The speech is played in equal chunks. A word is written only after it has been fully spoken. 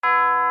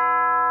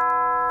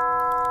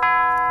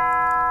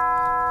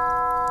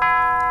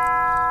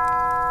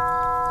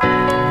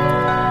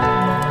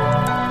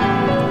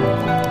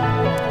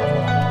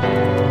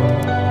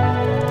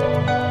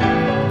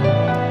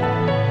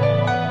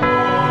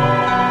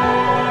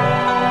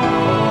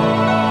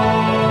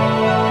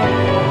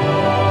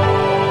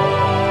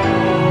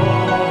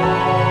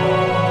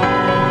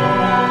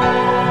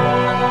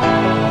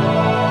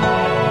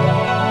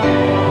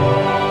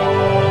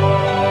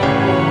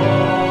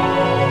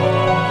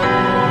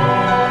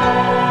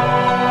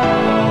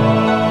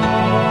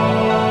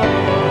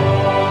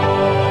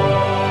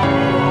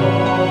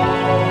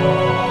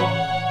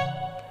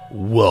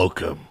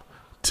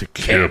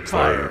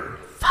Campfire.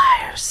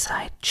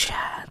 Fireside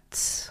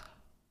Chats.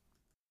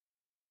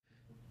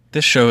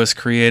 This show is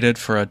created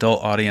for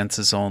adult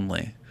audiences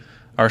only.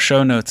 Our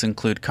show notes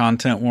include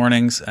content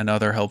warnings and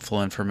other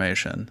helpful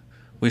information.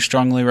 We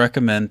strongly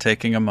recommend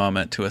taking a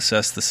moment to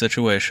assess the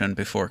situation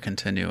before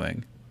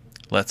continuing.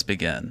 Let's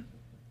begin.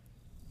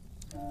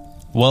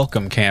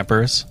 Welcome,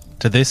 campers,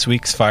 to this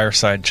week's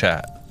Fireside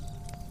Chat.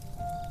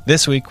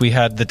 This week we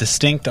had the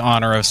distinct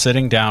honor of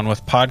sitting down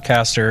with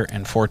podcaster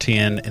and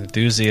Fortean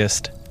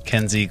enthusiast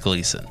Kenzie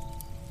Gleason.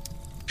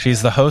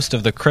 She's the host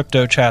of the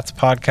Crypto Chats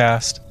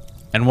podcast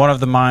and one of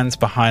the minds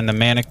behind the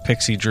Manic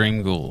Pixie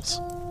Dream Ghouls.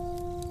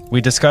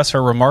 We discuss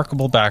her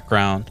remarkable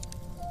background,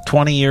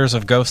 20 years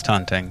of ghost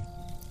hunting,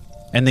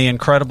 and the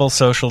incredible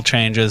social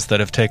changes that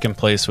have taken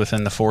place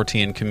within the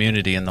Fortean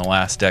community in the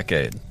last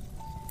decade.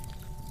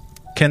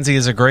 Kenzie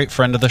is a great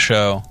friend of the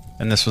show,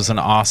 and this was an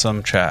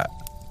awesome chat.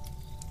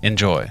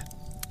 Enjoy.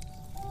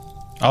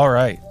 All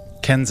right,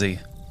 Kenzie,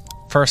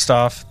 first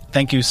off,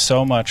 thank you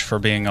so much for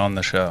being on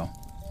the show.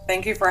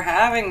 Thank you for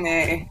having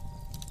me.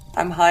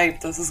 I'm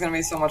hyped. This is going to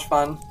be so much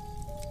fun.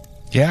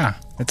 Yeah,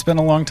 it's been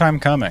a long time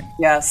coming.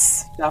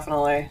 Yes,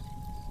 definitely.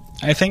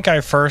 I think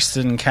I first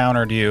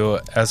encountered you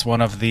as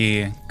one of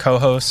the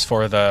co-hosts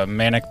for the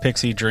Manic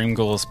Pixie Dream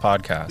Ghouls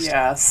podcast.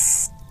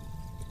 Yes.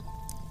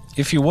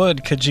 If you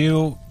would, could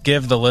you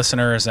give the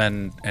listeners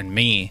and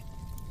me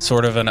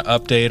sort of an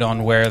update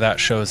on where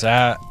that show's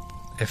at?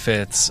 If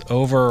it's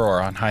over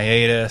or on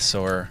hiatus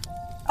or...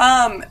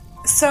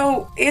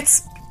 So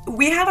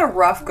we had a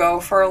rough go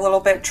for a little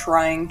bit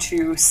trying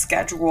to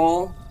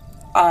schedule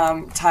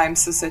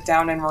times to sit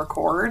down and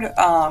record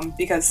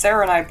because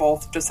Sarah and I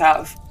both just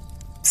have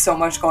so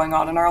much going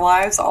on in our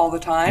lives all the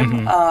time.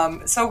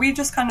 Mm-hmm. So we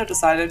just kind of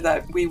decided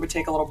that we would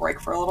take a little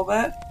break for a little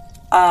bit.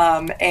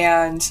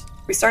 And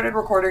we started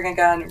recording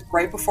again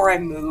right before I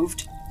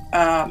moved.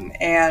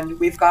 And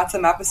we've got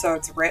some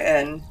episodes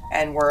written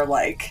and we're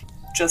like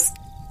just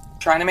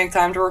trying to make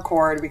time to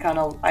record.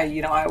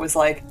 I was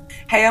like,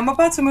 hey, I'm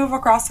about to move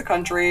across the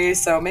country,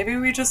 so maybe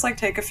we just like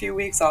take a few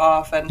weeks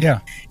off. And,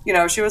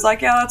 she was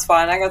like, yeah, that's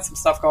fine. I got some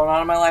stuff going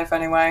on in my life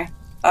anyway.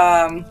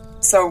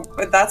 So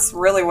that's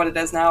really what it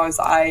is now is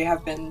I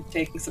have been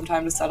taking some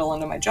time to settle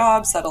into my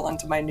job, settle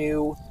into my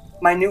new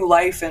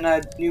life in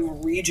a new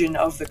region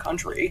of the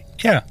country.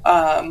 Yeah.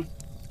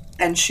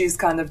 And she's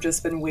kind of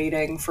just been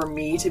waiting for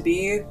me to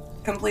be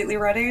completely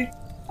ready.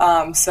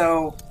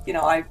 So,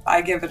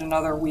 I give it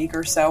another week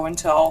or so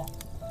until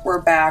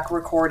we're back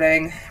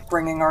recording,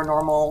 bringing our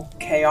normal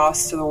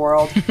chaos to the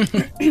world.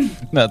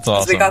 That's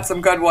awesome. We got some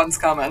good ones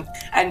coming.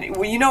 And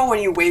when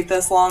you wait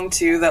this long,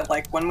 too, that,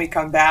 like, when we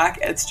come back,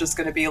 it's just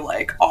going to be,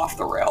 like, off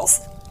the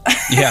rails.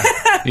 Yeah.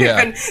 We've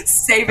been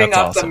saving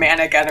up the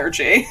manic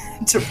energy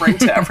to bring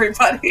to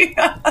everybody.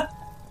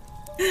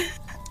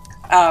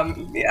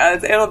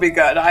 It'll be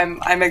good.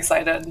 I'm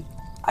excited.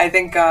 I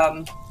think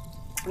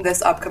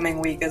this upcoming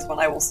week is when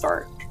I will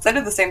start. Because I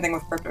did the same thing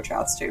with Crypto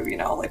Chats too,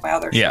 like my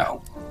other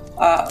show.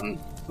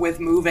 With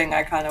moving,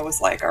 I kind of was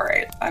like, all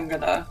right, I'm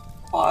going to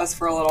pause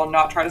for a little,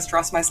 not try to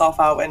stress myself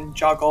out and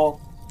juggle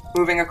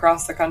moving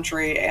across the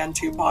country and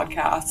 2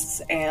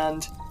 podcasts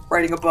and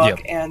writing a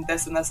book and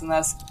this and this and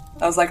this.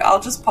 I was like,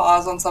 I'll just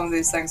pause on some of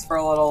these things for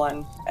a little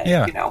and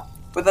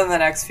within the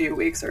next few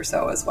weeks or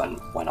so is when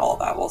all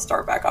that will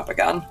start back up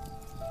again.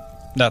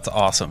 That's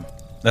awesome.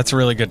 That's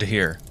really good to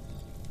hear.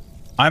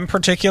 I'm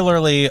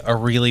particularly a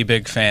really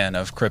big fan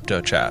of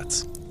Crypto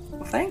Chats.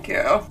 Well, thank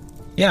you.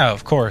 Yeah,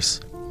 of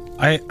course.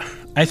 I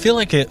feel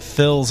like it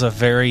fills a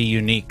very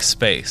unique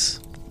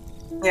space.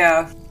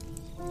 Yeah.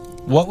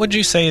 What would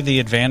you say the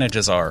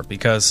advantages are?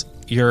 Because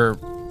your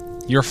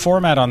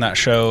format on that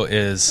show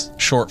is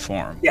short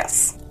form.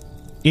 Yes.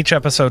 Each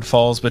episode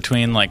falls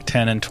between like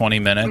 10 and 20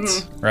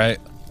 minutes, right?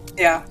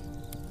 Yeah.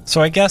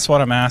 So I guess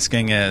what I'm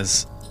asking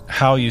is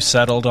how you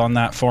settled on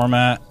that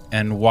format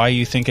and why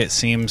you think it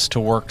seems to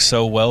work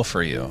so well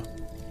for you.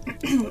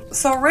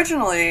 So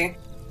originally,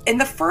 in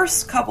the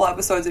first couple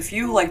episodes, if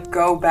you like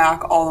go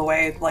back all the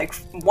way, like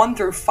 1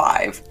 through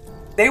 5,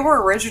 they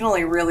were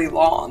originally really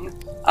long.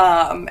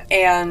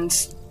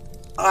 And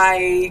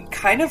I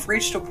kind of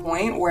reached a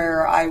point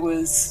where I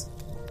was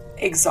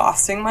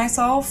exhausting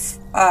myself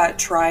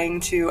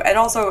trying to, and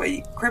also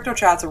Crypto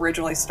Chats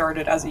originally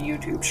started as a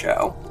YouTube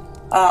show.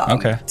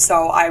 Okay.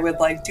 So I would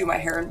like do my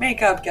hair and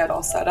makeup, get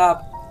all set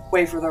up,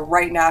 wait for the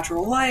right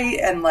natural light,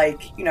 and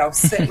like,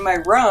 sit in my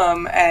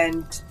room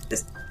and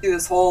just do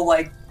this whole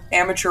like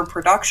amateur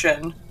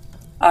production,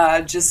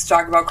 just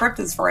talk about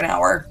cryptids for an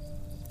hour.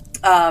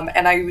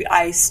 And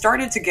I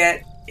started to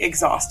get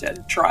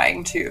exhausted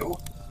trying to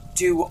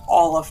do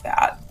all of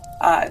that,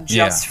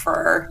 just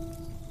for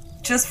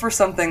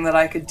something that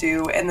I could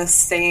do in the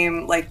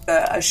same, like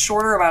a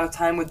shorter amount of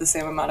time with the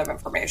same amount of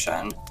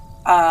information.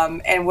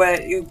 And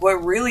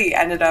what really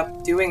ended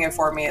up doing it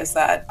for me is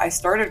that I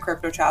started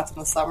Crypto Chats in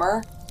the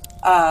summer,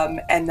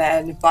 and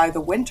then by the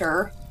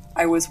winter,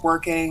 I was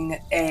working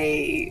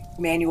a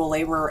manual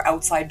labor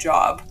outside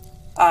job.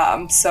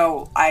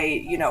 So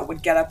I,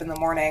 would get up in the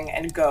morning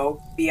and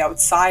go be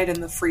outside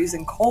in the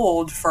freezing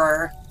cold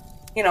for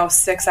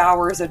 6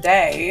 hours a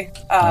day.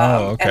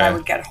 Okay. And I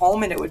would get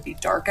home and it would be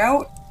dark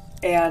out,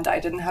 and I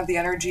didn't have the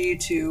energy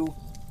to,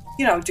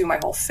 do my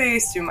whole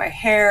face, do my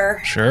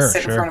hair,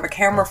 sit in front of a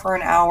camera for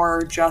an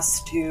hour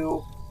just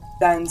to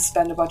then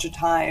spend a bunch of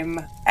time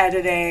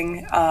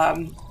editing.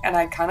 And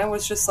I kind of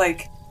was just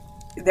like,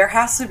 there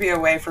has to be a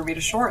way for me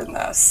to shorten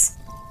this.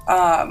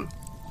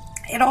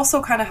 It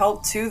also kind of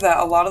helped too that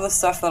a lot of the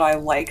stuff that I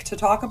like to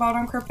talk about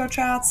on Crypto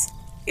Chats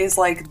is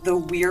like the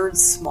weird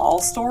small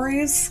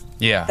stories.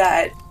 Yeah.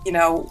 That,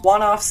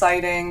 one-off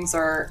sightings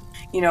or,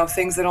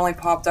 things that only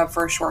popped up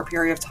for a short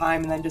period of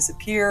time and then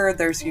disappear.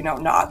 There's,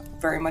 not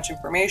very much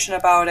information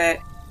about it.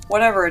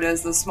 Whatever it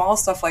is, the small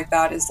stuff like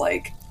that is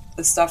like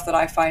the stuff that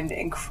I find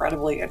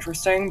incredibly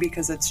interesting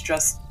because it's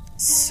just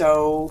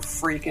so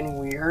freaking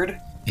weird.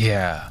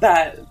 Yeah.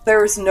 That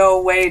there's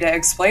no way to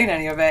explain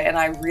any of it, and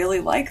I really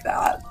like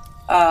that.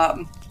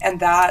 And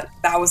that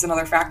was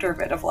another factor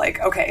of it, of like,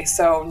 okay,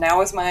 so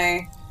now is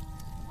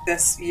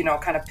this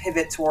kind of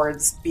pivot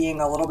towards being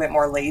a little bit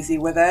more lazy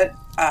with it,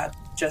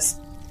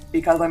 just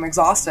because I'm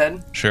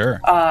exhausted. Sure.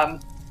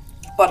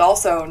 But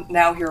also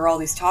now here are all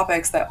these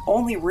topics that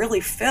only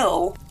really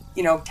fill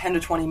 10 to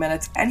 20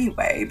 minutes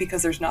anyway,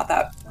 because there's not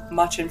that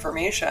much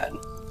information.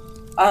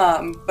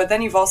 But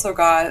then you've also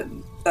got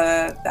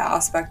the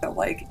aspect that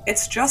like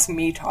it's just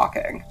me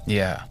talking.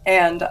 Yeah.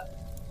 And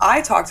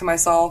I talk to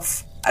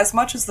myself as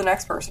much as the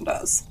next person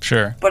does.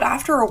 Sure. But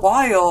after a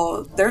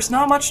while, there's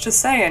not much to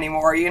say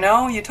anymore,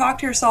 You talk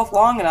to yourself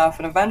long enough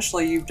and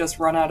eventually you just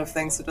run out of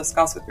things to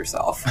discuss with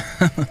yourself.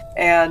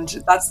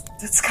 And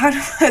it's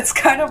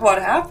kind of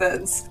what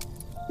happens.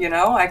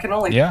 I can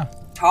only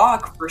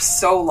talk for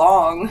so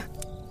long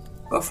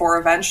before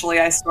eventually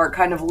I start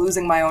kind of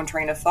losing my own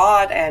train of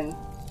thought and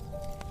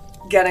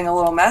getting a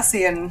little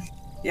messy, and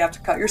you have to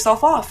cut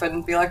yourself off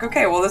and be like,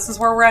 okay, well, this is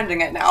where we're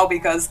ending it now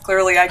because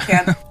clearly I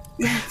can't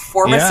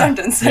form a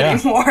sentence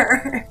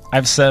anymore.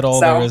 I've said all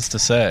there is to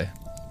say.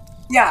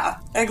 Yeah,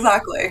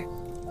 exactly.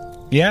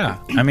 Yeah,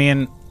 I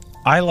mean,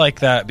 I like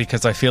that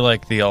because I feel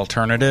like the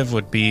alternative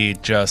would be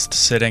just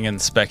sitting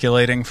and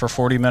speculating for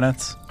 40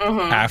 minutes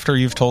after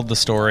you've told the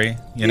story,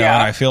 and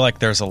I feel like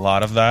there's a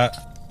lot of that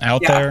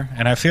out there,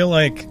 and I feel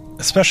like,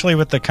 especially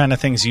with the kind of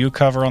things you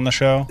cover on the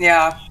show,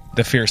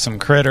 the fearsome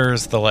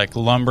critters, the like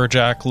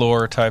lumberjack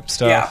lore type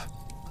stuff,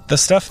 the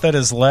stuff that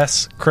is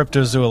less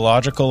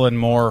cryptozoological and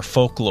more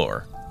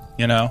folklore,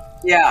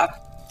 Yeah,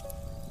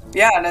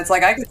 and it's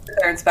like I could sit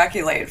there and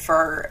speculate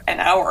for an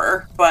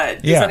hour,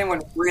 but does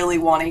anyone really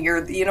want to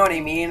hear? You know what I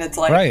mean? It's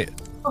like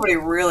nobody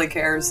really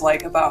cares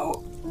like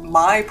about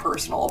my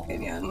personal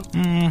opinion,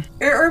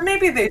 or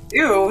maybe they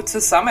do to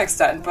some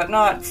extent, but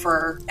not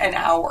for an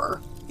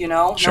hour.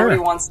 Nobody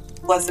wants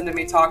to listen to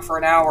me talk for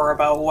an hour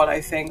about what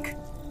I think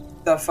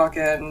the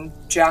fucking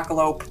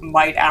jackalope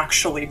might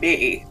actually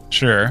be.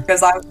 Sure.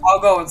 Because I'll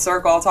go in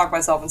circle, I'll talk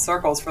myself in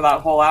circles for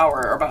that whole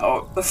hour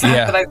about the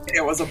fact that I think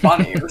it was a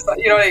bunny or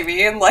something. You know what I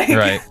mean? Like,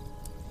 right.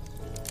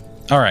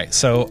 All right,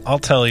 so I'll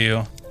tell you,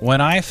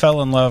 when I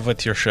fell in love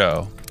with your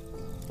show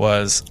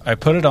was I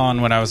put it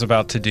on when I was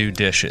about to do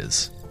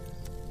dishes.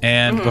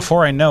 And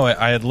before I know it,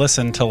 I had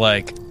listened to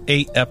like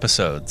 8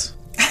 episodes.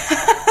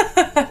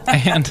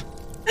 And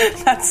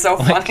that's so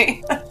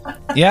funny.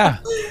 Yeah.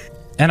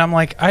 And I'm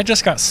like, I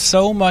just got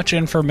so much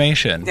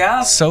information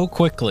so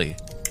quickly.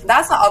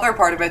 That's the other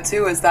part of it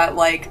too, is that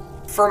like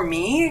for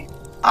me,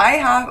 I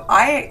have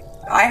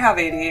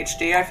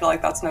ADHD. I feel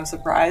like that's no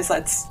surprise.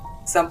 That's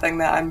something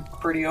that I'm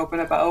pretty open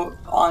about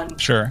on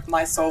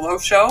my solo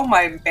show,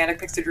 my Manic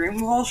Pixie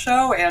Dream World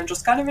show, and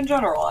just kind of in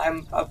general.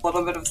 I'm a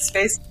little bit of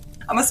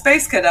I'm a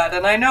space cadet,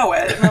 and I know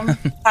it, and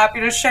I'm happy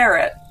to share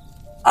it.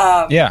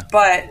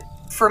 But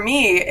for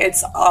me,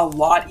 it's a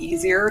lot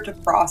easier to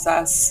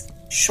process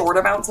short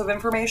amounts of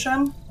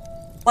information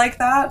like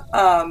that.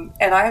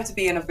 And I have to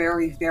be in a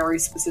very, very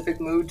specific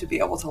mood to be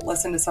able to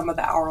listen to some of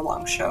the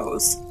hour-long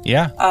shows.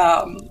 Yeah.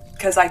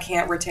 Because I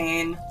can't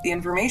retain the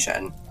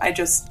information. I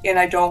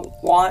don't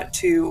want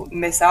to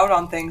miss out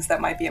on things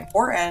that might be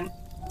important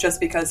just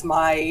because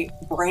my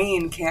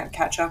brain can't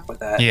catch up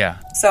with it. Yeah.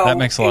 So that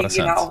makes a lot of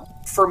sense.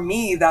 For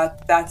me,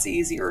 that's an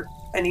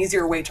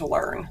easier way to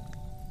learn.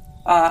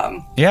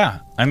 Yeah.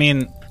 I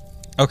mean,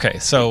 okay,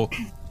 so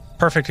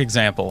perfect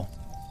example.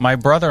 My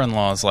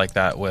brother-in-law is like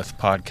that with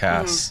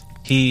podcasts.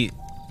 He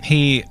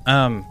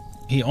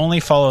only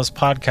follows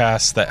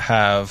podcasts that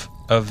have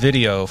a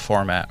video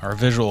format or a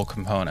visual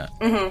component.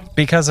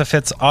 Because if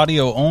it's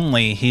audio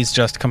only, he's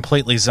just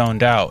completely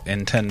zoned out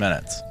in 10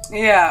 minutes.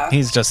 Yeah.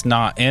 He's just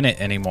not in it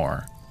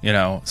anymore,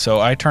 So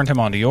I turned him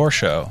onto your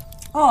show.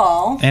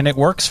 Oh. And it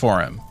works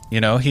for him.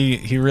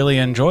 He really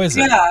enjoys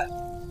it. Yeah.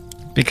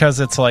 Because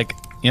it's like,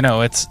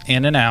 it's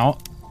in and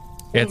out.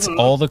 It's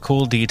all the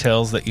cool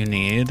details that you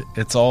need.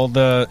 It's all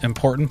the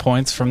important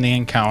points from the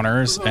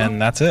encounters, and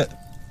that's it.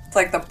 It's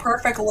like the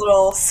perfect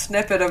little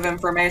snippet of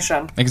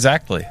information.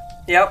 Exactly.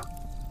 Yep.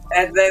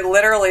 And they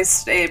literally,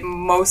 it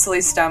mostly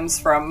stems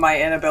from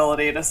my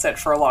inability to sit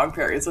for long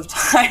periods of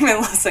time and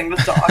listen to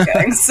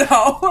talking, so...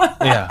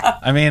 Yeah.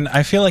 I mean,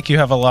 I feel like you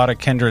have a lot of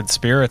kindred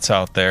spirits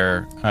out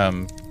there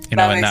you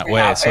know, That in makes that me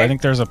way. happy. So I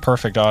think there's a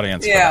perfect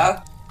audience for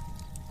that.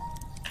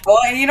 Well,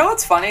 and you know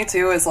what's funny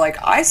too is like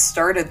I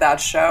started that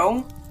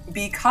show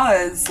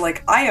because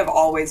like I have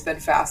always been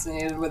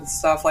fascinated with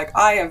stuff. Like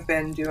I have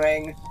been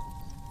doing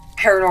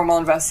paranormal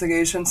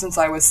investigation since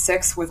I was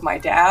 6 with my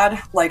dad.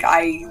 Like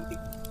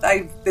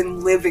I've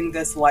been living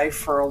this life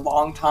for a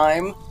long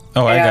time.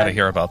 Oh, I got to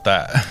hear about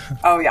that.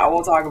 Oh yeah,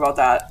 we'll talk about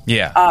that.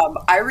 Yeah.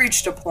 I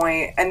reached a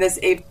point, and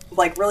it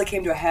like really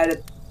came to a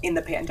head in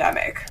the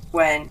pandemic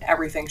when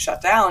everything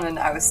shut down and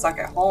I was stuck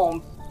at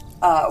home,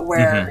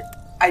 where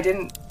I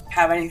didn't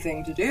have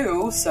anything to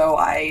do, so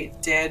I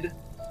did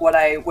what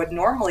I would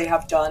normally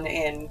have done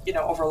in, you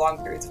know, over long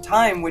periods of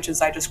time, which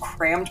is I just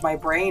crammed my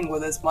brain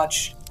with as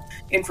much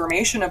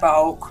information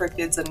about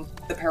cryptids and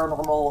the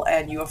paranormal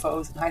and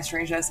UFOs and high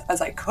strangeness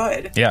as I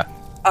could. Yeah.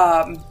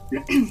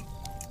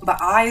 But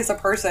I, as a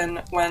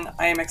person, when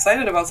I am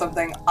excited about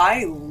something,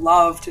 I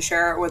love to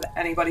share it with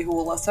anybody who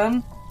will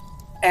listen.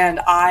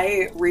 And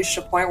I reached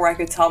a point where I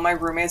could tell my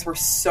roommates were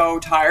so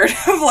tired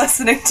of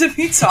listening to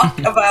me talk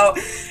about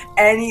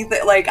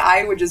anything. Like,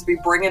 I would just be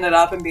bringing it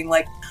up and being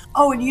like,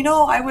 oh, and you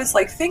know, I was,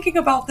 like, thinking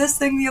about this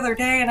thing the other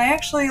day, and I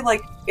actually,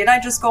 like, and I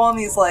just go on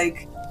these,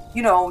 like,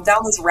 you know,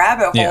 down this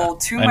rabbit hole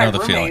to my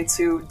roommates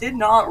who did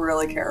not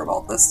really care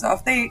about this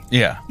stuff. They,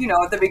 you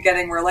know, at the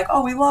beginning were like,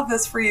 oh, we love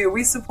this for you,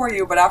 we support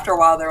you. But after a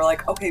while, they were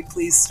like, okay,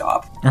 please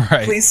stop.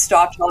 Right. Please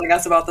stop telling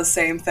us about the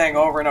same thing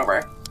over and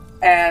over.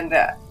 And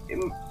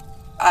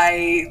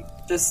I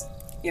just,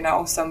 you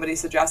know, somebody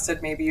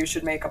suggested maybe you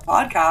should make a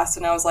podcast.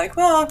 And I was like,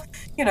 well,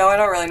 you know, I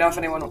don't really know if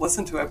anyone will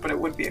listen to it, but it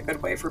would be a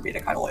good way for me to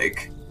kind of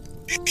like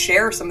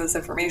share some of this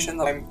information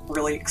that I'm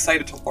really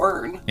excited to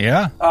learn.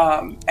 Yeah.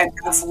 And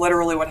that's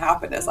literally what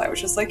happened is I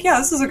was just like, yeah,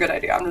 this is a good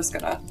idea. I'm just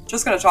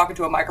gonna talk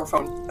into a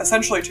microphone,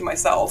 essentially to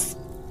myself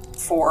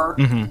for,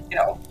 you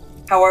know,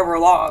 however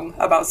long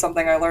about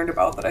something I learned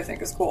about that I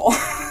think is cool.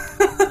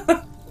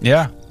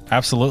 Yeah,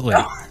 absolutely.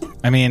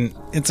 I mean,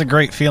 it's a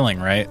great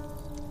feeling, right?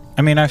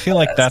 I mean, I feel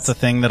like that's a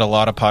thing that a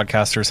lot of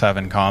podcasters have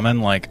in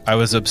common. Like, I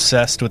was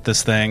obsessed with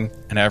this thing,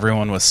 and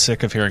everyone was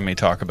sick of hearing me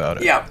talk about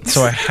it. Yeah.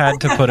 So I had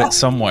to put it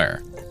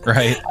somewhere,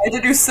 right? I had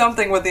to do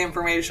something with the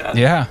information.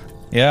 Yeah,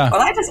 yeah.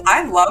 But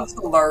I love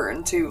to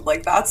learn, too.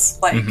 Like, that's,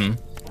 like,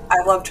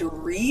 I love to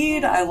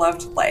read. I love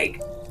to,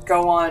 like,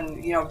 go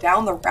on, you know,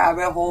 down the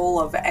rabbit hole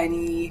of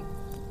any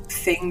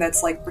thing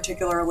that's, like,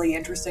 particularly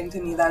interesting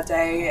to me that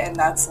day. And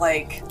that's,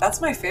 like, that's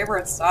my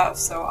favorite stuff.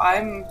 So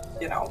I'm,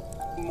 you know,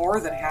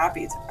 more than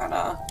happy to kind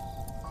of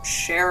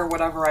share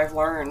whatever I've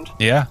learned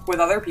with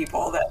other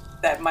people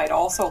that might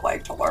also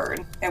like to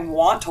learn and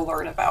want to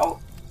learn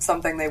about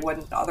something they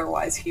wouldn't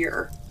otherwise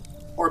hear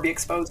or be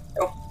exposed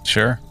to.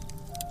 Sure.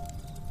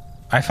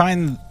 I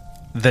find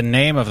the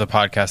name of the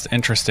podcast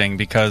interesting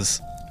because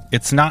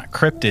it's not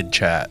cryptid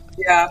chat.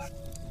 Yeah.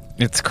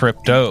 It's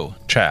crypto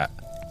chat.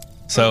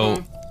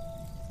 So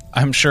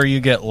I'm sure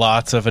you get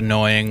lots of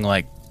annoying,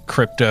 like,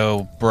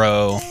 crypto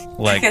bro,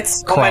 like, I get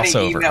so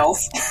crossover many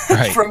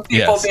emails from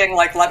people being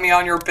like, let me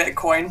on your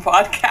Bitcoin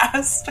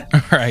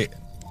podcast. Right.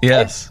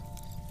 Yes.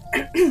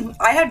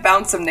 I had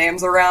bounced some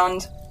names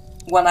around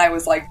when I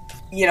was like,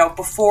 you know,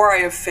 before I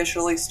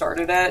officially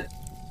started it.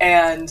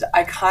 And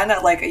I kind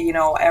of like, you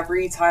know,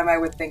 every time I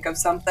would think of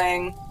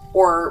something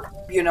or,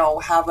 you know,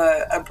 have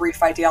a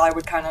brief idea, I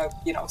would kind of,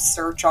 you know,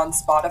 search on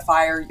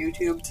Spotify or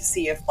YouTube to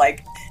see if,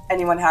 like,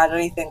 anyone had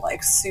anything,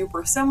 like,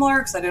 super similar,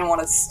 because I didn't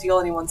want to steal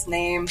anyone's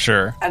name.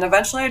 Sure. And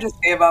eventually I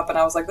just gave up, and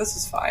I was like, this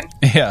is fine.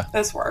 Yeah.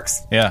 This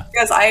works. Yeah.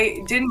 Because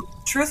I didn't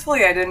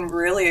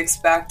really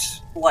expect,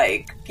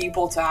 like,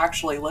 people to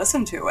actually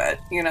listen to it,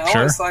 you know?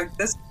 Sure. It's like,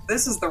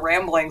 this is the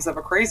ramblings of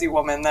a crazy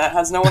woman that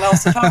has no one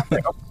else to talk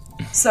to.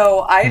 So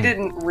I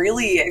didn't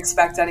really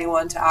expect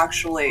anyone to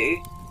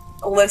actually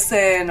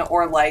listen,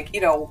 or, like,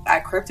 you know,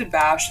 at Cryptid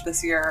Bash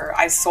this year,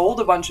 I sold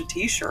a bunch of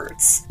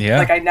t-shirts. Yeah.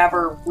 Like, I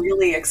never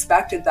really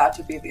expected that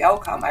to be the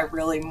outcome. I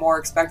really more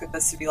expected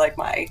this to be, like,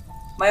 my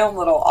own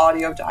little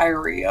audio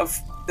diary of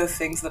the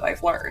things that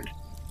I've learned.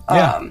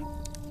 Yeah.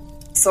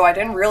 So I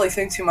didn't really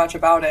think too much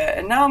about it.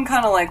 And now I'm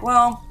kind of like,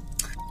 well,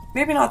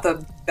 maybe not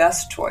the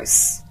best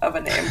choice of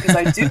a name, because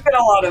I do get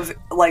a lot of,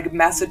 like,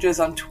 messages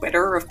on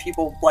Twitter of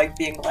people, like,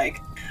 being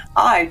like,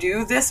 I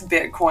do this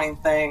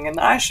Bitcoin thing and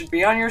I should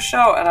be on your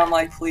show. And I'm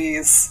like,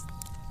 please,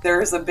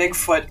 there's a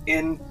Bigfoot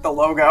in the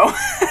logo.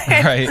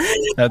 Right.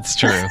 That's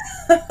true.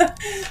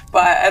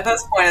 But at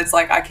this point, it's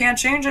like, I can't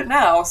change it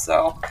now.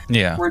 So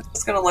yeah, we're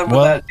just going to live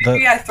with it.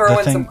 Maybe I throw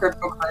in some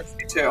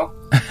cryptocurrency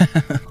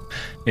too.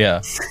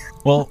 Yeah.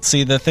 Well,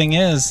 see, the thing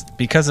is,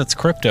 because it's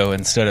crypto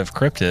instead of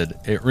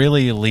cryptid, it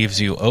really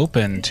leaves you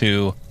open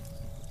to,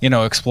 you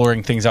know,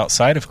 exploring things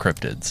outside of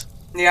cryptids.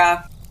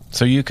 Yeah.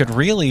 So you could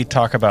really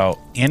talk about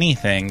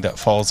anything that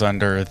falls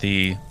under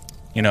the,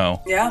 you know,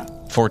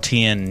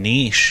 Fortean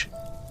niche.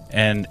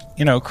 And,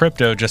 you know,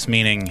 crypto just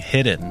meaning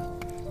hidden.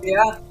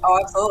 Yeah. Oh,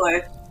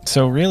 absolutely.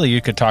 So really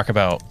you could talk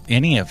about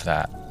any of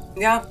that.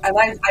 Yeah, and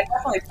I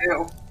definitely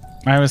do.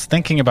 I was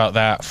thinking about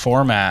that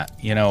format,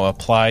 you know,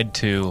 applied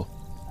to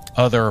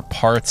other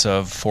parts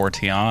of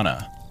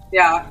Forteana.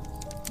 Yeah.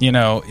 you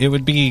know, it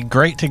would be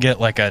great to get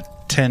like a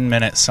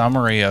 10-minute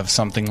summary of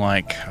something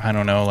like, I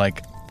don't know,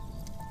 like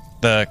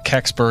the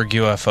Kecksburg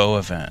UFO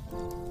event.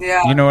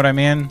 Yeah. You know what I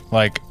mean?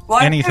 Like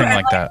anything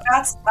like that.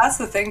 That's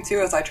the thing too,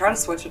 is I try to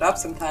switch it up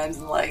sometimes,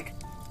 and like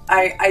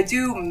I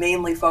do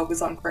mainly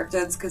focus on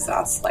cryptids because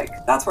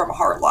that's where my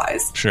heart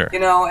lies. Sure. You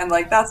know, and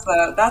like that's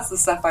the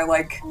stuff I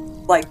like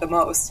the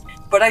most.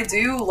 But I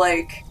do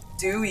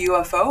do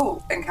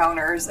UFO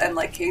encounters and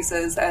like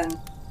cases, and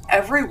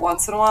every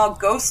once in a while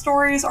ghost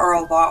stories are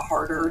a lot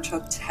harder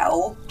to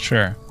tell.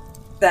 Sure.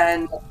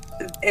 Then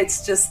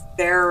it's just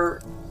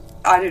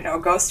I don't know,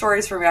 ghost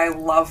stories for me, I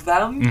love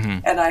them. Mm-hmm.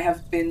 And I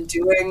have been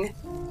doing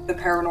the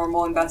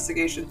paranormal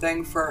investigation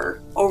thing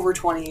for over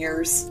 20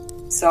 years.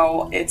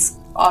 So it's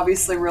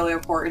obviously really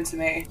important to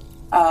me.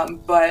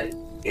 But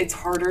it's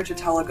harder to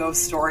tell a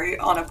ghost story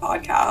on a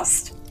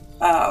podcast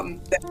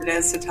than it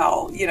is to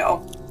tell, you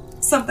know,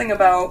 something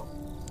about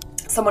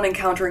someone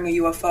encountering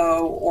a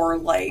UFO, or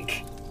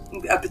like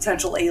a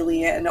potential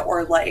alien,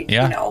 or like,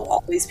 you know,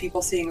 all these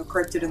people seeing a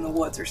cryptid in the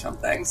woods or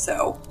something.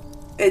 So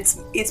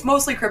it's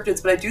mostly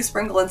cryptids, but I do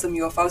sprinkle in some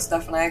UFO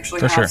stuff, and I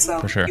actually have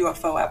some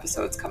UFO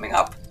episodes coming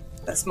up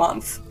this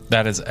month.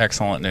 That is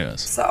excellent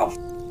news. So,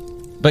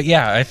 but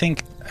yeah, I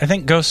think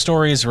ghost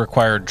stories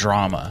require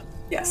drama.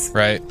 Yes.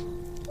 Right?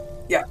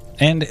 Yeah.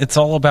 And it's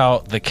all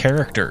about the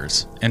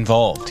characters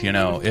involved, you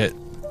know.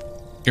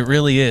 It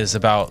really is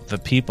about the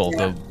people,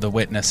 the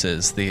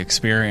witnesses, the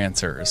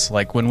experiencers.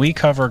 Like when we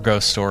cover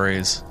ghost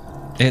stories,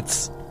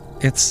 it's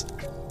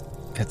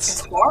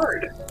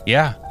hard.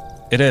 Yeah,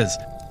 it is.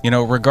 You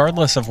know,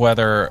 regardless of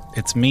whether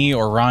it's me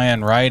or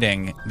Ryan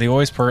writing,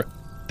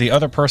 the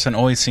other person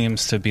always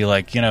seems to be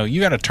like, you know,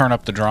 you got to turn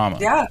up the drama.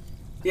 Yeah.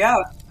 Yeah.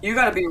 You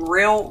got to be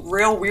real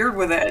weird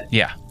with it.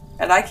 Yeah.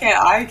 And I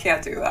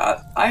can't do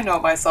that. I know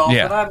myself,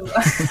 and I'm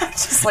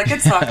just like,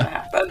 it's not going to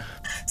happen.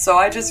 So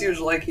I just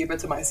usually keep it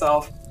to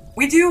myself.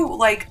 We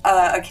do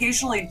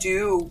occasionally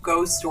do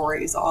ghost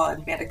stories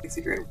on Manic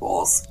Pixie Dream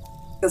Pools,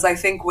 because I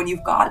think when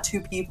you've got two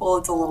people,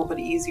 it's a little bit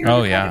easier to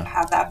kind of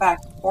have that back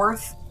and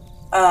forth,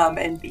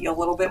 and be a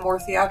little bit more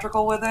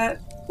theatrical with it.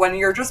 When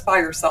you're just by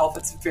yourself,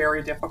 it's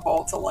very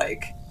difficult to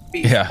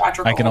be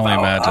theatrical. I can only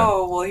imagine.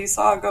 Oh, well, he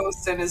saw a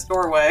ghost in his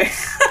doorway.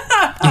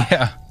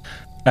 Yeah,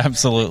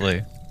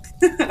 absolutely.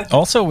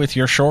 Also, with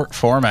your short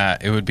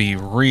format, it would be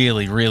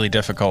really, really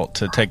difficult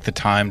to take the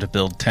time to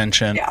build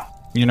tension. Yeah.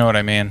 You know what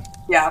I mean?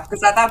 Yeah,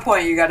 because at that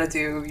point, you got to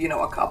do, you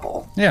know, a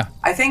couple. Yeah.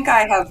 I think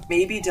I have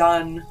maybe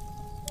done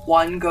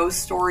one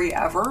ghost story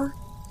ever,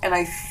 and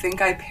I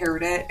think I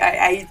paired it.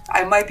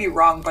 I might be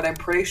wrong, but I'm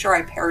pretty sure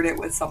I paired it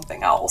with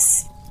something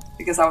else,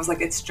 because I was like,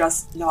 it's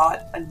just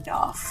not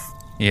enough.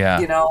 Yeah.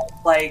 You know,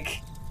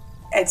 like,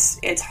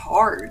 it's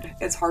hard.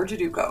 It's hard to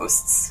do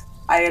ghosts.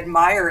 I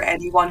admire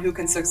anyone who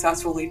can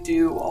successfully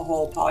do a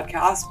whole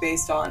podcast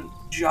based on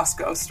just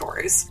ghost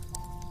stories,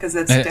 because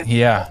it's difficult.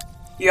 Yeah.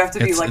 You have to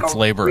be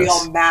laborious.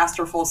 Real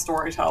masterful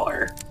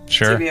storyteller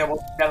to be able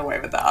to get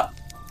away with that.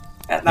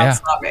 And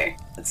that's not me.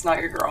 It's not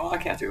your girl. I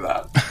can't do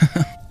that.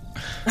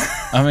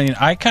 I mean,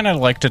 I kind of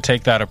like to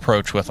take that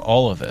approach with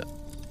all of it.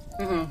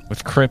 Mm-hmm.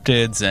 With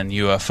cryptids and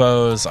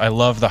UFOs, I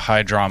love the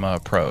high drama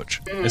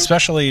approach,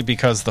 especially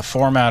because the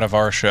format of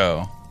our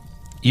show,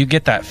 you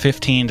get that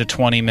 15 to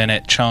 20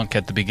 minute chunk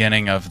at the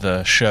beginning of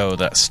the show,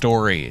 that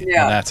story,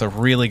 and that's a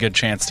really good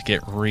chance to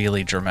get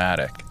really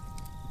dramatic.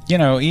 You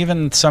know,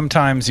 even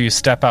sometimes you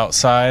step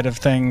outside of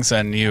things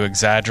and you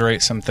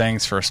exaggerate some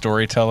things for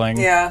storytelling.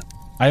 Yeah.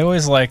 I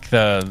always like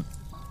the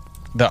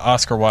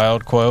Oscar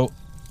Wilde quote,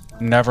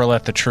 "Never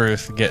let the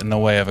truth get in the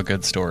way of a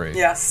good story."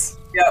 Yes.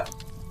 Yep.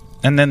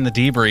 And then the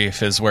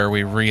debrief is where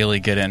we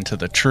really get into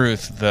the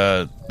truth,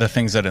 the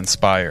things that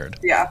inspired.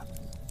 Yeah.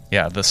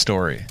 Yeah, the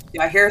story.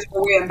 Yeah, here's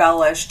where we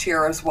embellished.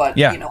 Here's what,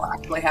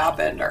 actually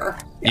happened. Or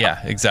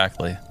Yeah,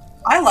 exactly.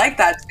 I like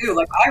that too.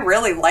 Like, I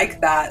really like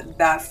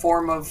that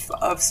form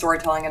of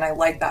storytelling, and I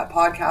like that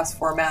podcast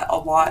format a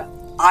lot.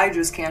 I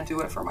just can't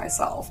do it for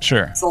myself.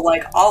 Sure. So,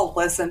 like, I'll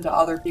listen to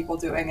other people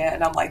doing it,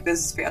 and I'm like,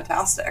 this is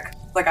fantastic.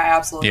 Like, I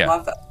absolutely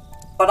love that.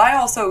 But I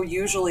also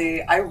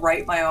I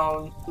write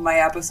my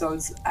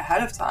episodes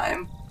ahead of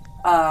time,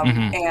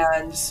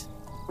 and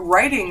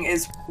writing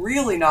is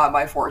really not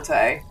my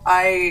forte.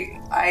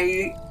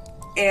 I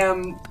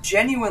am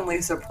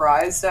genuinely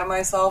surprised at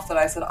myself that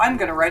I said, I'm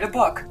going to write a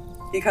book,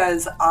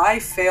 because I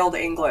failed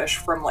English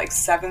from like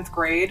 7th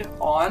grade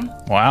on.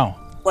 Wow.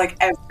 Like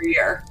every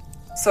year.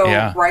 So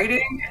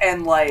writing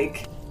and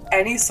like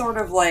any sort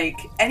of like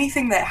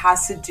anything that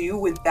has to do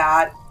with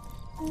that,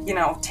 you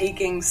know,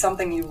 taking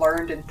something you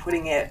learned and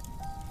putting it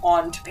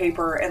onto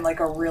paper in like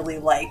a really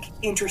like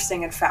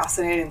interesting and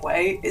fascinating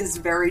way is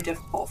very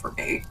difficult for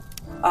me.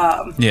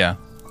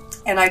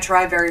 And I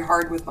try very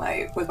hard with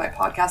my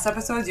podcast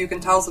episodes. You can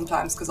tell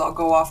sometimes because I'll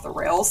go off the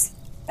rails,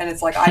 and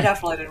it's like, I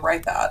definitely didn't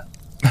write that.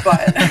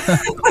 But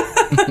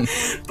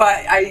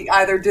but I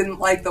either didn't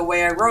like the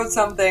way I wrote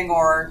something,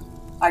 or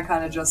I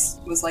kind of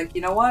just was like,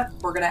 you know what,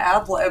 we're gonna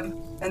ad-lib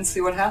and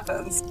see what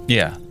happens.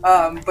 Yeah.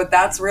 But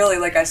that's really,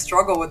 like, I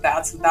struggle with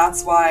that, so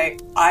that's why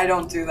I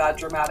don't do that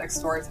dramatic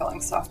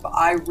storytelling stuff. But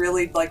I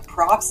really, like,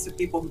 props to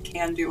people who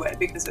can do it,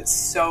 because it's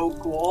so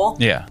cool.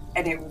 Yeah.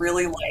 And it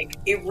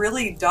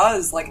really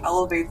does, like,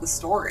 elevate the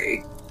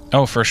story.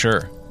 Oh, for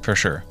sure. For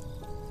sure.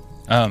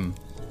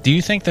 Do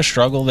you think the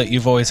struggle that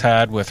you've always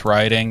had with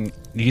writing,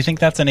 do you think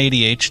that's an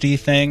ADHD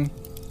thing?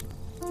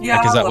 Yeah,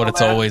 like, is that a what little it's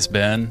bit. always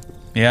been?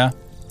 Yeah?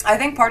 I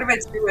think part of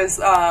it too is,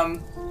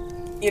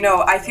 you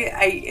know,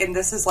 and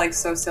this is like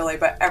so silly,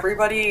 but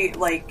everybody,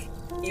 like,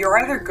 you're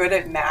either good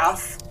at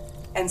math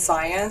and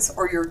science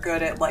or you're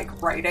good at,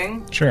 like,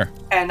 writing. Sure.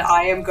 And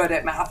I am good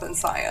at math and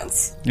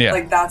science. Yeah.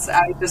 Like,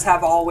 I just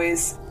have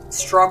always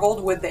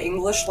struggled with the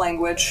English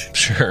language.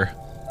 Sure.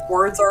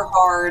 Words are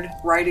hard.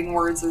 Writing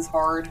words is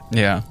hard.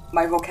 Yeah.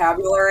 My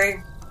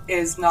vocabulary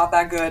is not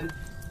that good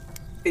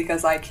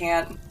because I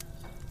can't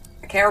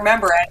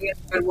remember any of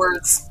the good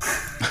words.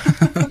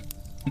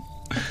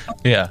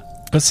 Yeah.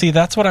 But see,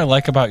 that's what I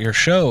like about your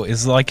show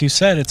is, like you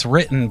said, it's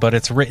written, but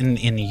it's written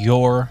in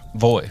your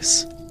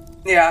voice.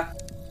 Yeah,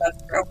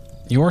 that's true.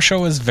 Your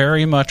show is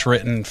very much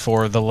written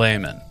for the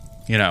layman,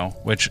 you know,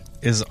 which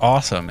is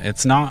awesome.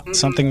 It's not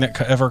something that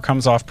ever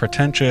comes off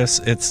pretentious.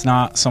 It's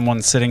not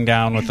someone sitting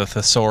down with a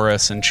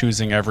thesaurus and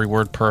choosing every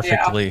word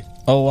perfectly. Yeah.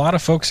 A lot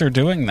of folks are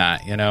doing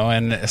that, you know,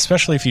 and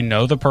especially if you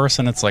know the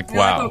person, it's like, You're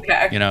wow, like,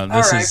 okay, you know,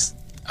 this all is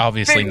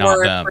obviously Big not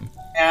word them.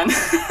 Man.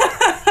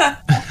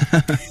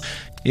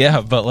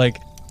 Yeah, but like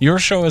your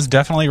show is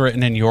definitely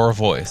written in your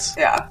voice.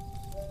 Yeah.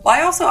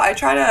 Well, I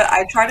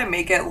try to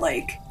make it,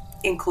 like,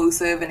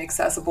 inclusive and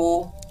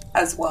accessible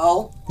as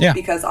well. Yeah.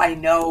 Because I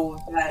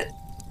know that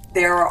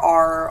there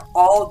are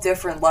all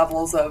different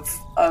levels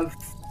of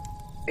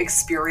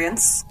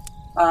experience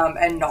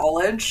and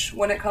knowledge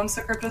when it comes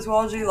to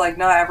cryptozoology. Like,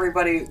 not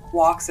everybody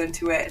walks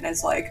into it and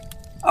is like,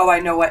 oh, I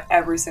know what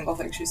every single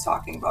thing she's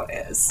talking about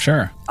is.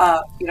 Sure.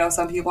 You know,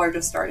 some people are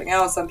just starting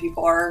out, some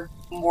people are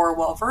more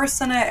well versed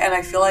in it, and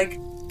I feel like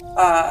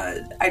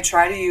I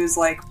try to use,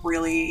 like,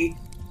 really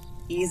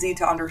easy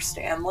to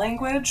understand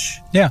language.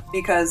 Yeah.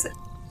 Because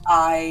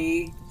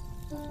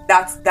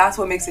that's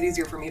what makes it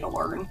easier for me to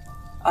learn.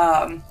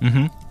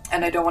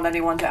 And I don't want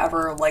anyone to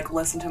ever, like,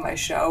 listen to my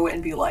show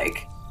and be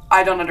like,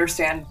 I don't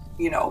understand,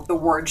 you know, the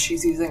words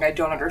she's using. I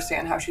don't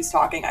understand how she's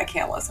talking. I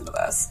can't listen to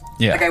this.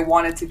 Yeah. Like, I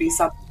want it to be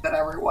something that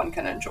everyone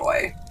can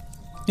enjoy.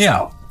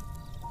 Yeah. So,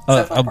 A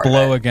definitely part of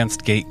blow it.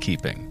 against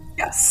gatekeeping.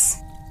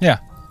 Yes. Yeah.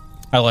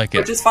 I like it.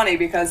 Which is funny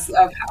because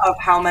of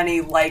how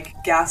many, like,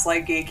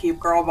 gaslight, gatekeep,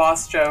 girl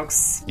boss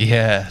jokes,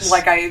 Yes.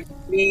 like,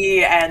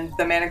 me and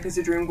the Manic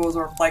Pixie Dream Ghouls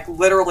are, like,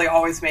 literally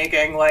always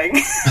making, like,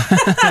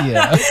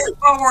 Yeah.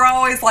 but we're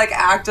always, like,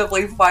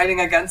 actively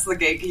fighting against the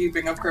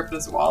gatekeeping of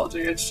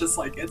cryptozoology. It's just,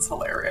 like, it's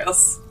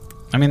hilarious.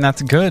 I mean,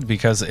 that's good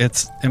because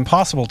it's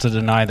impossible to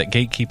deny that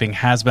gatekeeping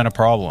has been a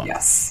problem.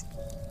 Yes.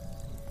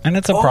 And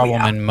it's a Oh,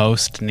 problem yeah. in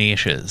most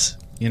niches.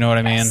 You know what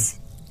I mean? Yes.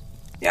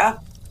 Yeah.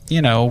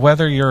 You know,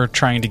 whether you're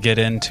trying to get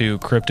into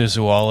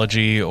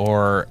cryptozoology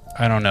or,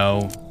 I don't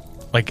know,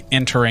 like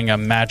entering a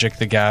Magic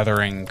the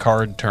Gathering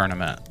card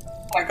tournament.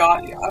 Oh my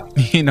god,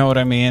 yeah. You know what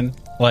I mean?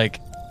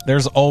 Like,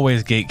 there's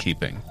always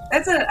gatekeeping.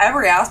 It's in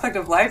every aspect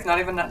of life, not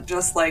even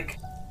just, like,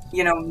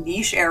 you know,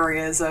 niche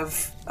areas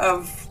of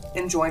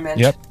enjoyment.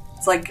 Yep.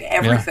 It's like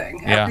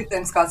everything. Yeah.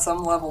 Everything's got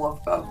some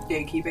level of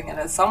gatekeeping in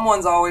it.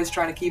 Someone's always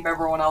trying to keep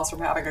everyone else from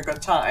having a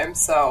good time,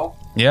 so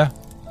Yeah.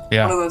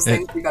 Yeah. one of those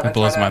things you gotta it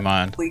blows try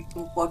my to mind.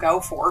 look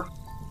out for.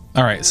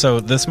 All right, so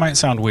this might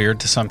sound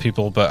weird to some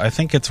people, but I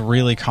think it's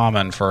really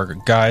common for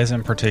guys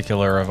in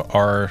particular of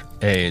our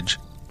age.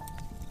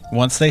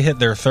 Once they hit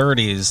their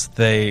 30s,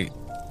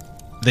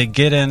 they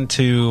get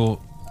into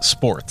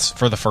sports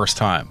for the first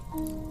time.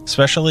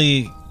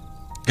 Especially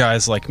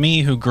guys like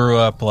me who grew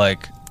up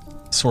like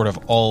sort of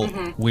alt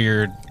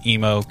weird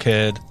emo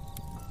kid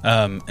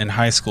in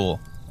high school.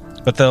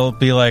 But they'll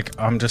be like,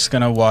 I'm just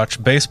going to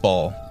watch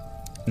baseball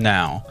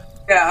now.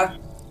 Yeah.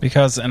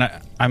 Because, and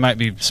I might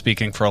be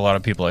speaking for a lot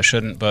of people, I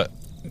shouldn't, but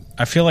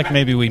I feel like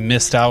maybe we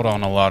missed out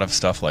on a lot of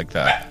stuff like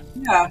that.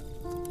 Yeah.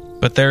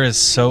 But there is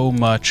so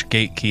much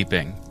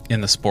gatekeeping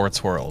in the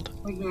sports world.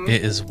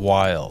 It is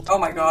wild. Oh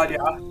my god,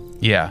 yeah.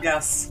 Yeah.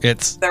 Yes.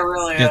 It's There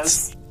really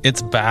is.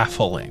 it's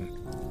baffling.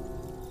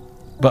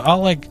 But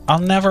I'll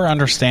never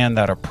understand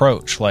that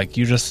approach. Like,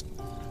 you just,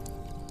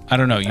 I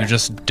don't know, you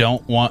just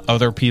don't want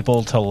other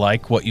people to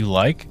like what you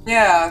like.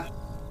 Yeah.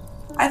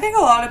 I think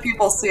a lot of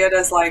people see it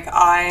as like,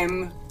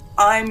 I'm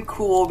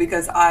cool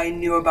because I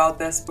knew about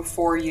this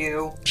before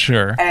you,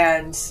 Sure.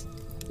 and,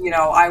 you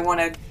know, I want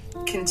to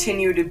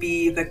continue to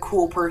be the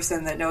cool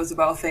person that knows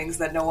about things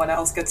that no one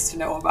else gets to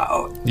know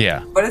about.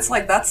 Yeah. But it's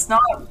like, that's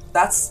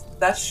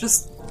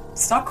just,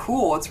 it's not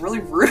cool. It's really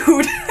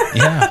rude.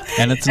 Yeah.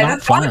 And it's And not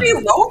it's got fun. to be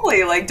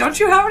lonely. Like, don't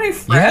you have any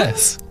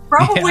friends? Yes.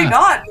 Probably Yeah.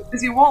 not,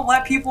 because you won't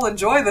let people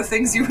enjoy the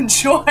things you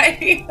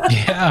enjoy.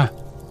 Yeah.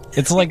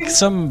 It's like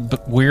some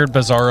weird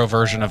bizarro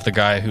version of the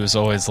guy who's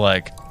always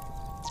like,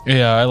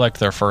 yeah, I liked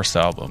their first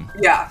album.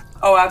 Yeah.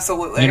 Oh,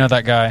 absolutely. You know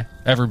that guy?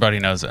 Everybody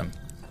knows him.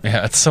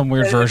 Yeah, it's some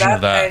weird version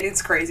of that.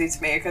 It's crazy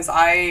to me because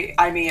I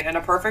mean, in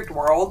a perfect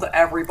world,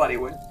 everybody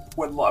would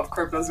love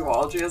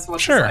cryptozoology as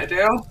much as I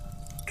do.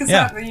 Because,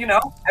 you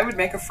know, I would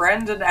make a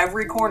friend in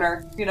every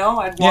corner. You know,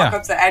 I'd walk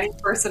up to any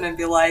person and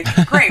be like,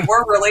 great,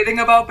 we're relating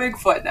about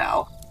Bigfoot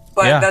now.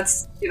 But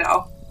that's, you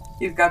know,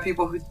 you've got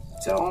people who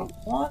don't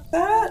want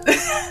that.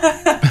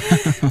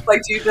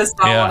 Like, do you just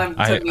not want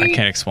them to meet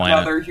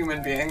another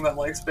human being that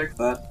likes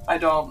Bigfoot? I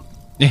don't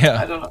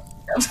know.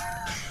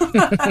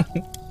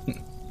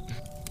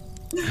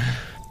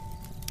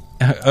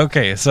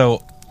 Okay,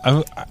 so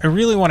I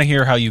really want to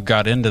hear how you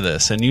got into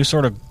this, and you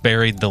sort of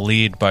buried the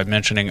lead by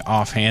mentioning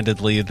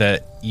offhandedly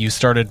that you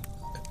started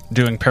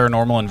doing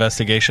paranormal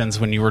investigations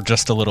when you were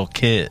just a little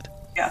kid.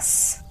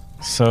 Yes.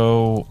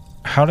 So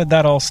how did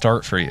that all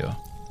start for you?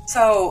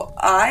 So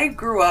I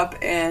grew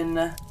up in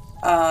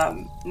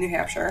New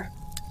Hampshire,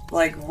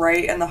 like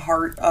right in the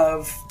heart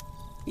of,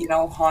 you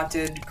know,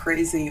 haunted,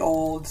 crazy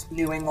old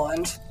New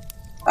England.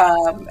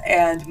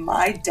 And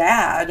my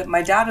dad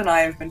and I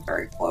have been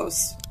very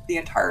close the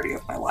entirety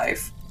of my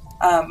life.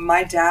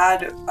 My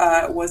dad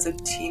was a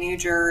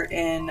teenager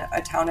in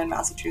a town in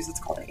Massachusetts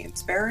called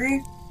Amesbury,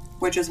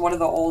 which is one of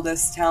the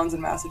oldest towns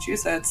in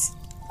Massachusetts.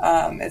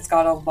 It's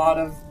got a lot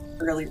of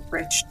really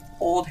rich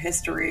old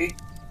history.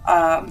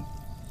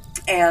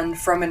 And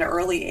from an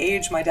early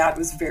age, my dad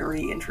was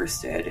very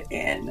interested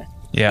in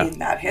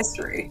that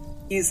history.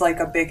 He's like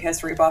a big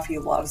history buff. He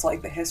loves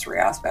like the history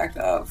aspect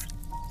of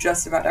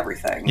just about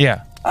everything.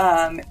 Yeah.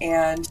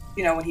 And,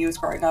 you know, when he was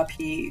growing up,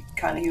 he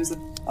was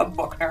a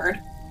book nerd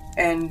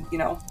and, you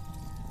know,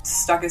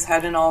 stuck his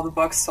head in all the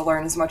books to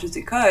learn as much as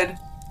he could.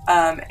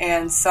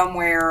 And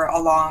somewhere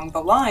along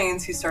the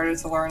lines, he started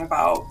to learn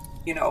about,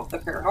 you know, the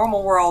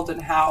paranormal world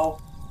and how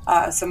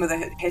some of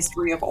the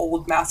history of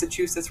old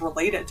Massachusetts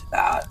related to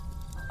that.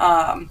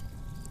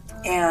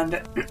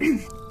 And,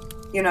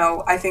 you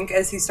know, I think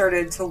as he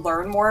started to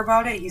learn more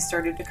about it, he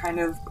started to kind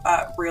of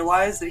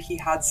realize that he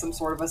had some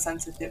sort of a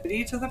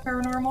sensitivity to the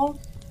paranormal.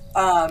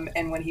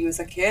 And when he was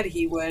a kid,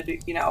 he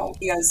would, you know,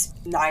 he has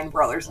 9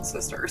 brothers and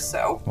sisters,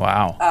 so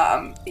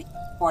wow.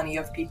 Plenty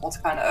of people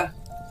to kind of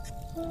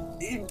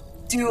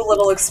do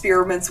little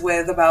experiments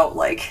with about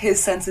like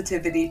his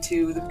sensitivity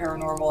to the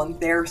paranormal and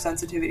their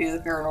sensitivity to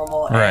the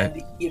paranormal. Right.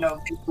 And, you know,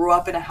 they grew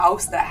up in a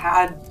house that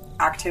had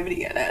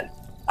activity in it,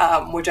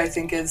 which I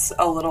think is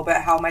a little bit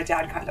how my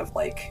dad kind of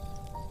like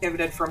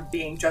pivoted from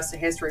being just a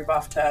history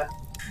buff to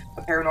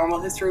a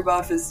paranormal history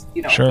buff, is,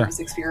 you know, he was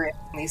experiencing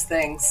these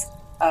things.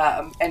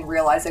 And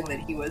realizing that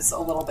he was a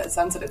little bit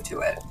sensitive to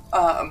it.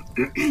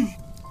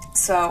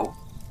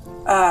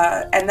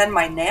 And then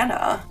my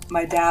Nana,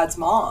 my dad's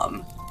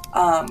mom,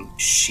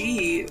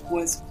 she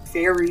was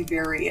very,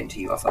 very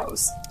into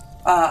UFOs.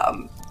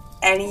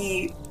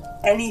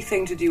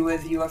 Anything to do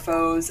with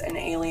UFOs and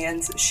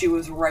aliens, she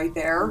was right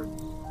there.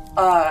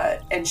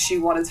 And she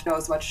wanted to know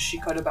as much as she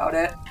could about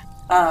it.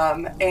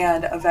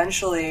 And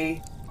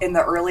eventually, in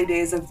the early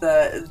days of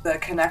the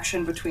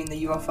connection between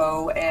the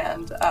UFO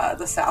and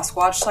the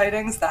Sasquatch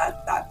sightings,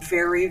 that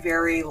very,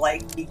 very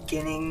like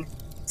beginning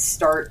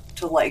start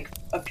to like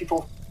of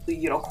people,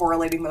 you know,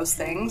 correlating those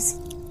things.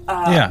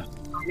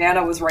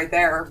 Nana was right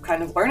there,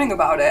 kind of learning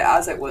about it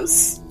as it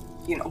was,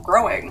 you know,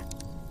 growing.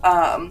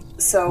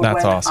 So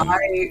that's when awesome.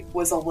 I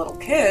was a little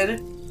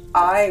kid,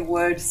 I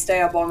would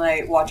stay up all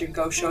night watching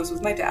ghost shows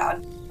with my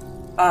dad.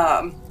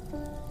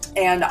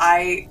 And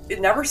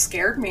it never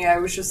scared me. I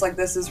was just like,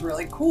 this is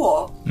really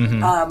cool. Mm-hmm.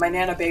 My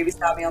Nana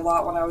babysat me a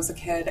lot when I was a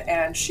kid,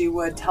 and she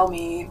would tell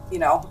me, you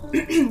know,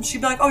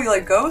 she'd be like, oh, you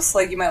like ghosts?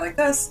 Like, you might like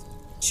this.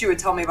 She would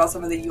tell me about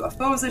some of the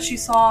UFOs that she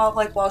saw,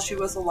 like, while she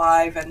was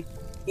alive. And,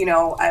 you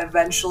know,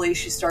 eventually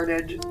she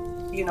started,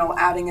 you know,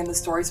 adding in the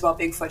stories about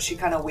Bigfoot. She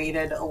kind of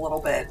waited a little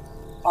bit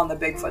on the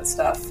Bigfoot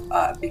stuff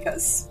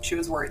because she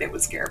was worried it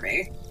would scare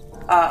me.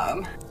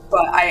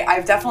 But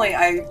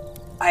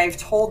I've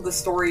told the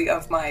story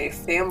of my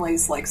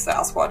family's like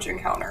Sasquatch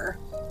encounter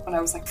when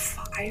I was like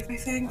 5, I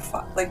think,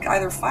 like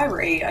either 5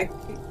 or 8.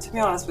 To be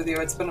honest with you,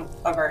 it's been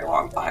a very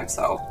long time,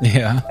 so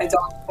I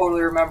don't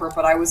totally remember.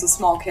 But I was a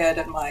small kid,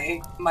 and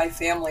my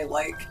family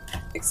like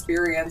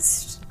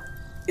experienced,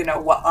 you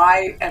know, what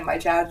I and my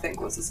dad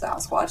think was a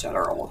Sasquatch at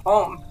our old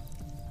home.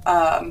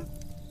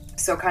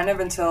 So kind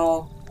of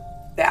until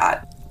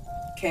that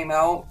came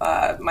out,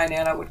 my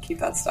Nana would keep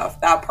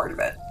that part of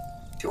it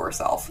to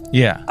herself.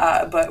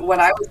 But when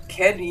I was a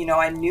kid, you know,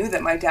 I knew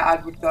that my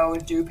dad would go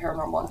and do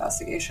paranormal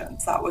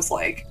investigations. That was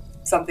like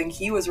something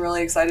he was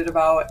really excited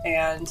about.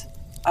 And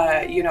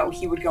you know,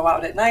 he would go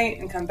out at night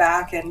and come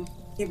back, and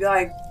he'd be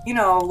like, you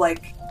know,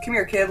 like, come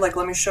here, kid, like,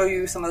 let me show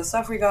you some of the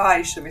stuff we got.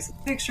 He showed me some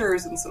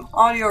pictures and some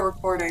audio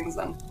recordings,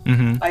 and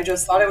I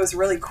just thought it was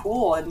really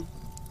cool. And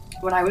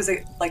when I was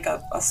a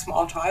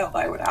small child,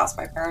 I would ask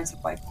my parents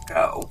if I could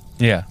go.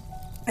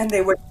 And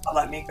they would not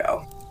let me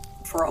go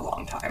for a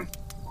long time.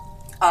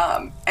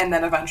 And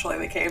then eventually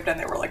they caved, and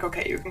they were like,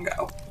 okay, you can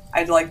go.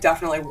 I'd like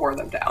definitely wore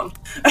them down.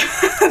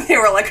 They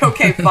were like,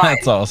 okay, fine.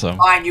 That's awesome.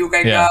 Fine, you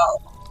can go.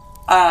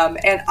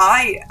 And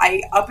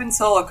I up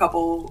until a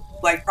couple,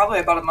 like probably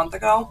about a month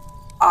ago,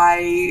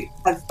 I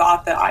had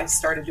thought that I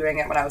started doing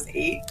it when I was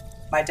 8.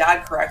 My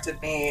dad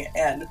corrected me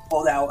and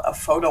pulled out a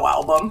photo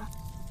album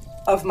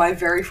of my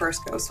very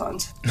first ghost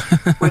hunt,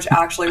 which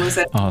actually was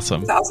in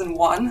Awesome.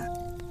 2001,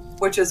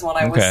 which is when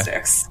I was Okay.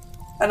 6.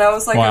 And I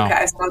was like, Wow.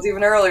 okay, so it was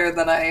even earlier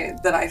than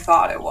I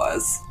thought it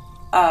was.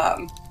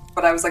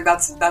 But I was like,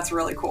 that's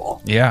really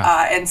cool.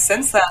 Yeah. And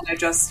since then, I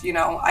just,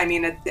 I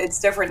mean, it's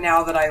different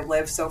now that I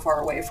live so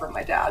far away from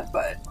my dad,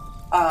 but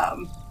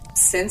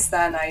since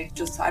then,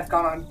 I've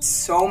gone on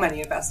so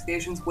many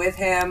investigations with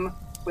him,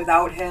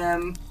 without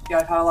him.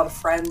 I've had a lot of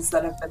friends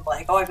that have been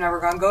like, oh, I've never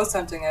gone ghost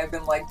hunting. I've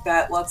been like,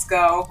 bet, let's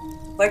go.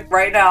 Like,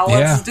 right now,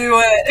 let's do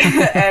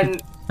it.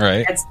 And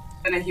Right. it's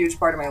been a huge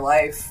part of my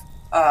life.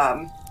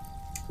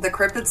 The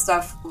cryptid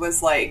stuff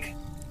was like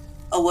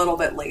a little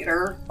bit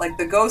later. Like,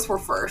 the ghosts were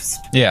first,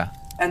 Yeah.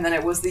 and then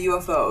it was the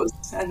UFOs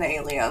and the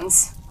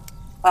aliens.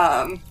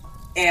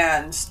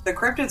 And the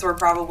cryptids were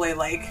probably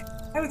like,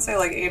 I would say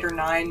like 8 or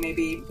 9,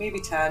 maybe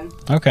 10.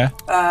 Okay.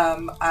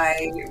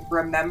 I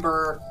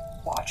remember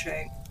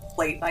watching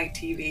late night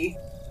TV,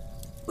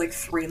 like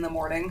 3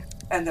 a.m,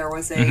 and there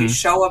was a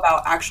show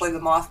about actually the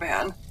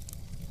Mothman.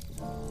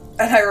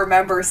 And I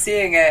remember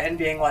seeing it and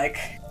being like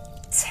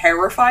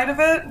terrified of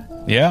it.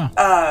 Yeah.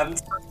 To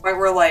the point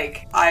where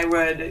like I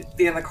would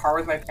be in the car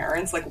with my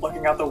parents, like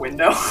looking out the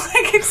window,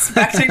 like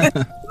expecting to see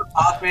the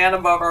Mothman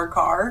above our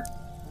car.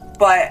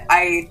 But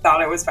I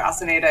thought it was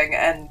fascinating,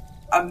 and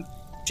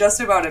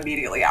just about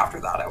immediately after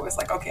that, I was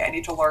like, okay, I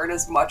need to learn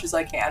as much as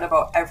I can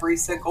about every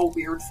single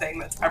weird thing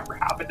that's ever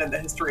happened in the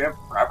history of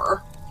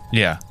forever.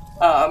 Yeah.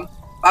 I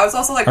was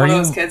also like Are one of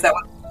you- those kids that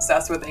was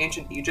obsessed with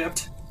ancient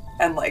Egypt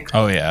and like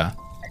Oh, yeah.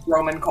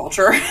 Roman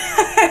culture.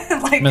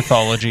 Like,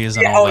 Mythologies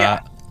and yeah, all oh,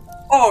 that.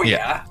 oh Yeah.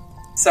 yeah.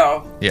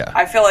 So Yeah.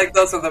 I feel like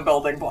those are the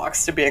building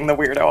blocks to being the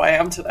weirdo I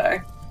am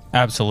today.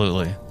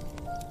 Absolutely.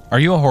 Are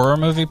you a horror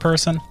movie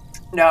person?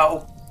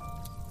 No,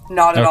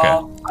 not at Okay.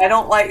 all. I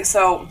don't like,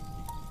 so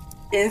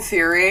in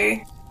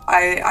theory,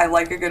 I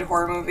like a good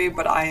horror movie,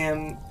 but I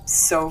am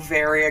so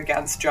very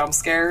against jump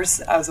scares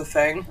as a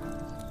thing.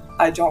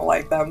 I don't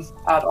like them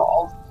at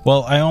all.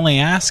 Well, I only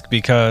ask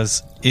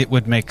because it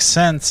would make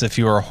sense if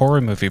you were a horror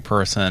movie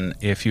person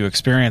if you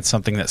experienced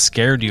something that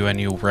scared you and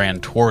you ran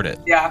toward it.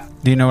 Yeah.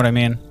 Do you know what I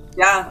mean?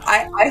 Yeah.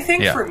 I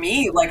think Yeah. for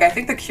me, like, I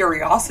think the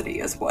curiosity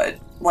is what,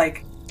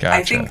 like, I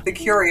Gotcha. think the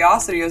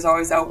curiosity has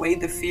always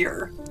outweighed the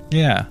fear.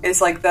 Yeah.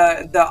 It's like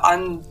the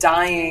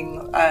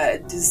undying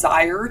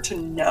desire to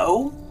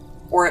know,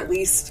 or at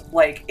least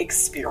like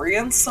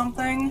experience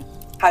something,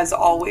 has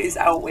always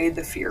outweighed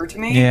the fear to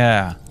me.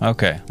 Yeah.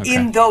 Okay. Okay.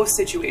 In those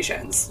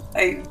situations,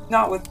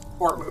 not with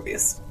horror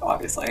movies,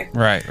 obviously,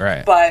 Right.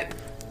 Right. but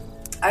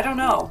I don't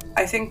know.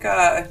 I think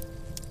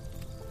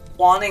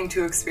wanting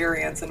to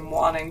experience and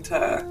wanting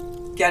to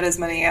get as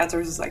many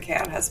answers as I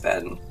can has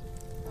been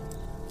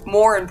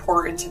more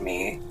important to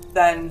me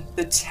than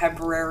the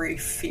temporary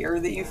fear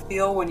that you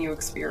feel when you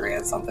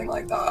experience something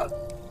like that.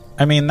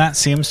 I mean, that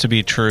seems to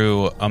be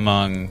true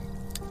among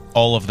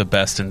all of the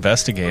best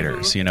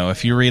investigators. Mm-hmm. You know,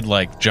 if you read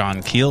like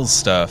John Keel's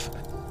stuff,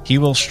 he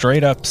will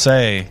straight up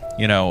say,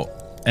 you know,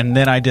 and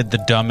then I did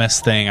the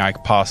dumbest thing I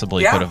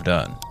possibly Yeah. could have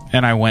done.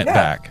 And I went Yeah.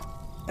 back.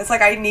 It's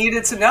like I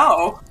needed to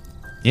know.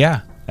 Yeah.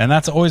 And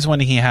that's always when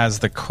he has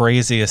the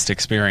craziest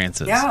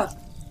experiences. Yeah.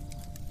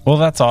 Well,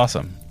 that's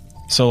awesome.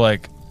 So,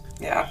 like,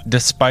 Yeah.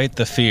 despite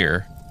the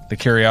fear, the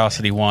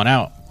curiosity won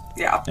out,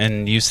 Yeah.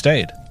 and you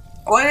stayed.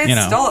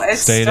 Well,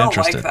 it's stayed still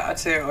interested. like that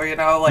too, you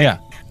know, like Yeah.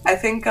 I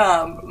think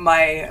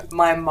my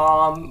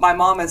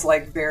mom is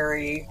like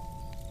very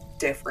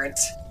different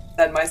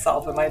than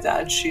myself and my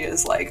dad. She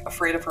is like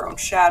afraid of her own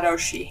shadow.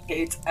 She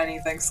hates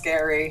anything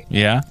scary.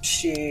 Yeah.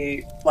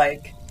 She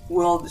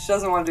she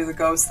doesn't want to do the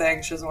ghost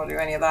thing. She doesn't want to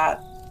do any of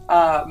that.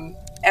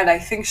 And I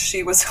think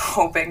she was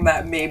hoping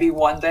that maybe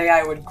one day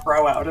I would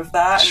grow out of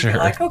that and Sure. be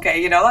like,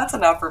 okay, you know, that's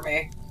enough for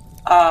me.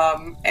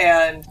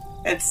 And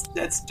it's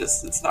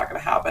not going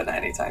to happen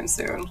anytime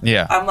soon.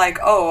 Yeah. I'm like,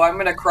 oh, I'm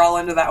going to crawl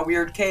into that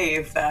weird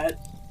cave that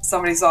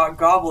somebody saw a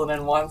goblin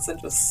in once and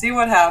just see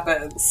what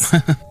happens.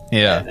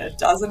 Yeah. And it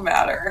doesn't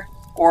matter.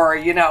 Or,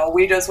 you know,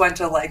 we just went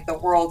to like the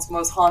world's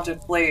most haunted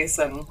place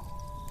and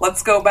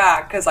let's go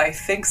back because I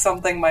think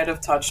something might have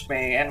touched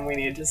me and we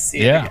need to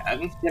see Yeah. it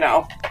again, you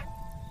know?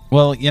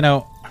 Well, you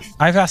know,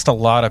 I've asked a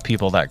lot of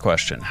people that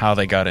question, how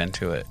they got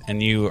into it.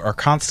 And you are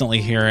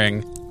constantly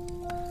hearing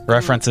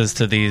references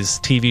to these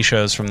TV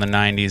shows from the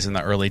 90s and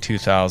the early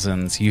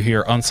 2000s. You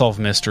hear unsolved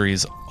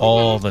mysteries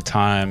all the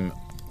time.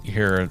 You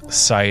hear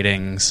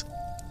sightings,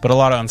 but a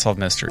lot of unsolved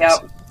mysteries.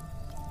 Yep.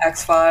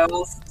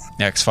 X-Files.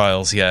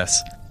 X-Files,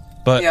 yes.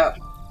 But, Yep.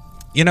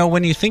 you know,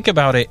 when you think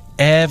about it,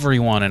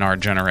 everyone in our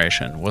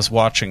generation was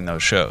watching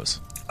those shows.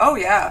 Oh,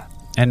 yeah.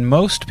 And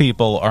most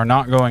people are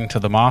not going to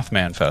the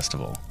Mothman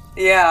Festival.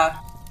 Yeah.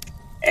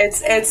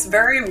 It's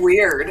very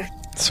weird.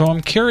 So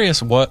I'm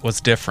curious what was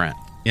different.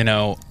 You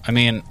know, I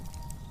mean,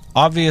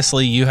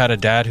 obviously you had a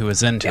dad who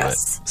was into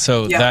Yes. it.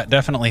 So Yeah. that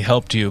definitely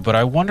helped you, but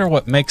I wonder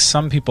what makes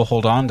some people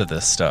hold on to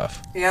this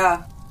stuff.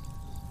 Yeah.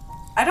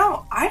 I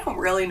don't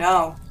really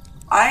know.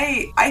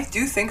 I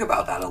do think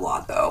about that a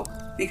lot though.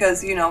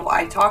 because, you know,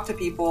 I talk to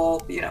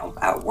people, you know,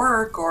 at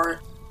work,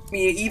 or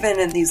me even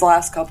in these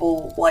last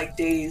couple like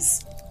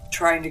days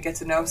trying to get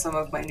to know some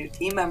of my new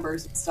team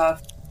members and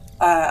stuff.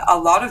 A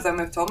lot of them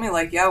have told me,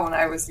 like, yeah, when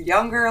I was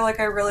younger, like,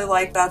 I really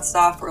liked that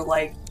stuff, or,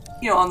 like,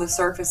 you know, on the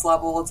surface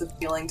level, it's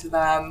appealing to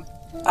them,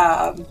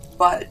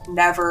 but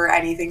never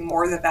anything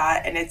more than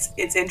that. And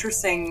it's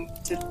interesting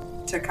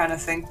to kind of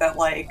think that,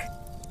 like,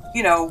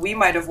 you know, we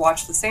might have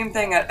watched the same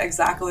thing at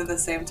exactly the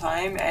same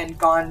time and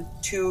gone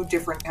two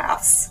different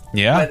paths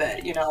with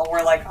it, you know,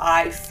 where, like,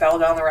 I fell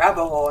down the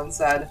rabbit hole and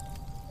said,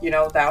 you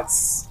know,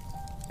 that's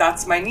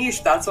my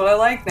niche, that's what I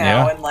like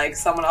now, and, like,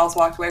 someone else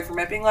walked away from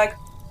it being like,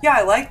 yeah,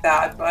 I like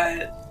that,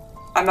 but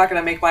I'm not going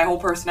to make my whole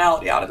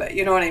personality out of it.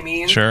 You know what I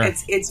mean? Sure.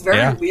 It's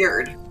very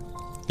weird.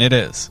 It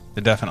is.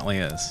 It definitely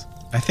is.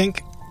 I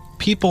think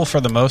people, for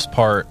the most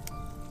part,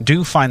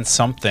 do find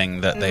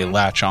something that they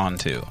latch on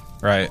to,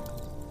 right?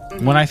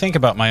 Mm-hmm. When I think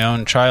about my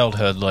own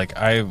childhood, like,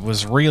 I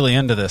was really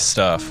into this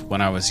stuff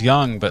when I was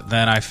young, but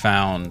then I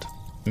found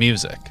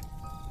music,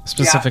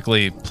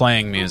 specifically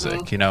playing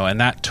music, you know, and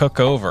that took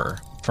over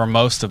for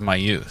most of my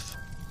youth.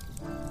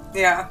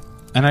 Yeah.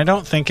 And I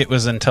don't think it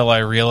was until I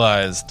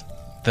realized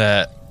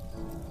that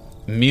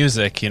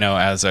music, you know,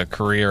 as a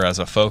career, as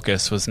a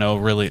focus, was no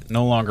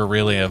longer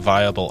really a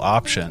viable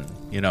option.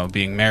 You know,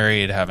 being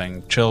married,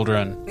 having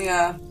children.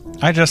 Yeah.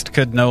 I just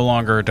could no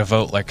longer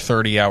devote like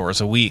 30 hours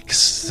a week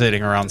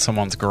sitting around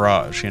someone's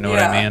garage. You know what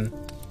I mean?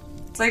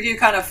 It's like you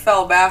kind of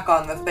fell back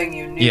on the thing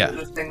you knew,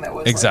 the thing that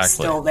was like,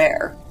 still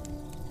there.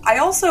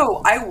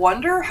 I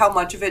wonder how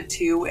much of it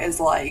too is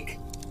like,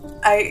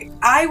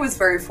 I was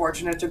very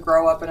fortunate to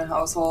grow up in a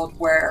household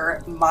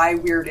where my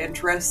weird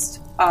interests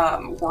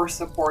were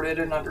supported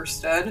and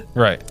understood.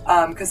 Right.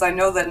 Because I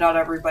know that not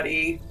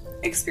everybody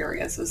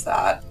experiences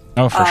that.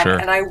 Oh, for sure.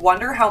 And I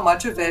wonder how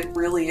much of it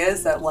really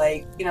is that,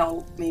 like, you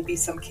know, maybe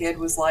some kid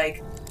was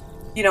like,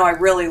 you know, I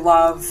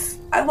love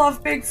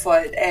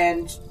Bigfoot,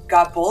 and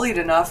got bullied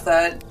enough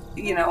that,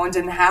 you know, and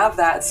didn't have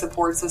that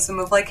support system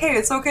of like, hey,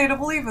 it's okay to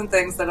believe in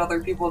things that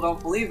other people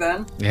don't believe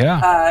in.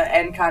 Yeah.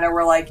 And kind of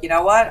were like, you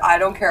know what? I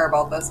don't care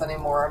about this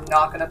anymore. I'm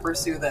not going to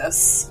pursue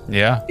this.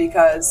 Yeah.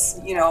 Because,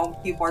 you know,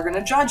 people are going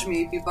to judge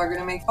me. People are going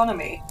to make fun of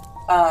me.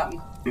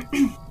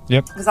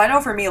 Yep. Because I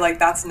know for me, like,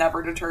 that's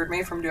never deterred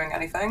me from doing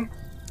anything.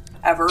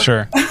 Ever.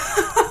 Sure.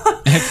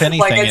 If anything,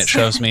 like it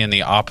shows me in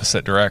the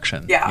opposite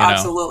direction. Yeah, you know?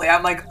 Absolutely.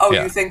 I'm like, oh,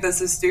 you think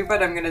this is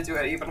stupid? I'm going to do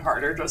it even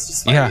harder just to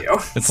spite you.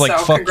 It's like,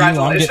 so, fuck you,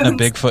 I'm getting a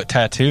Bigfoot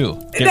tattoo.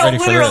 Get ready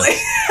literally.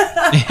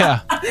 For this.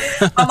 Yeah.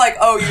 I'm like,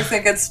 oh, you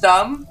think it's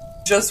dumb?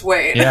 Just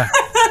wait. Yeah.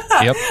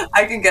 Yep.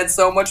 I can get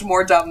so much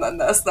more dumb than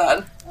this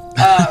then.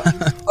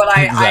 But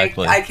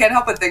I can't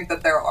help but think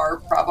that there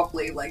are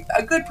probably like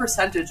a good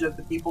percentage of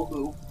the people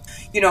who,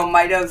 you know,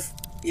 might have,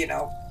 you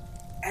know,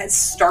 has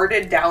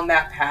started down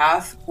that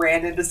path,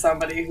 ran into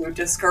somebody who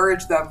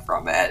discouraged them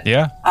from it.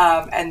 Yeah.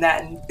 And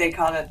then they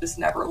kind of just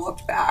never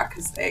looked back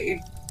because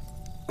they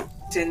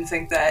didn't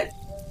think that,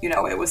 you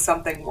know, it was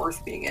something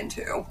worth being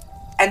into.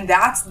 And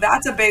that's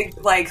a big,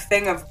 like,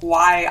 thing of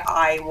why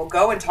I will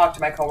go and talk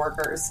to my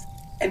coworkers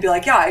and be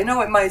like, yeah, I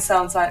know it might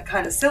sound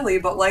kind of silly,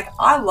 but, like,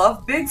 I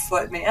love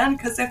Bigfoot, man.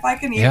 Because if I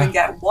can even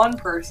get one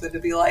person to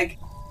be like,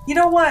 you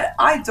know what,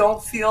 I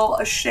don't feel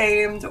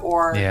ashamed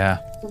or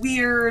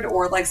weird,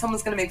 or like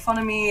someone's gonna make fun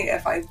of me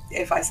if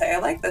I say I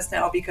like this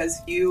now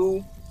because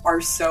you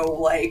are so,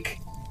 like,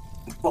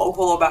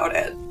 vocal about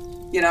it,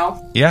 you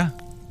know? Yeah.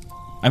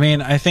 I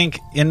mean, I think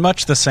in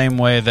much the same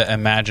way that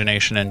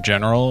imagination in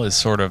general is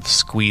sort of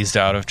squeezed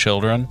out of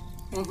children,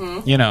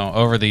 you know,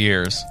 over the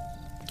years.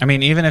 I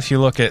mean, even if you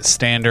look at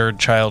standard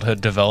childhood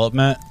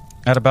development,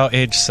 at about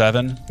age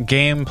 7,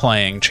 game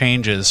playing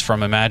changes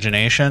from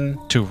imagination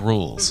to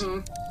rules.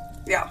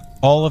 Yeah.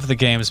 All of the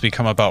games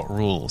become about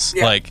rules.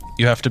 Yeah. Like,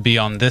 you have to be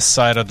on this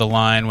side of the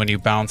line when you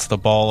bounce the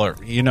ball, or,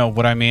 you know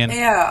what I mean?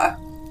 Yeah.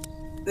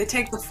 They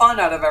take the fun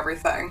out of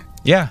everything.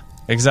 Yeah,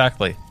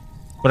 exactly.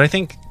 But I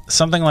think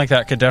something like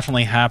that could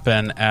definitely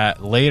happen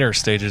at later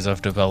stages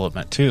of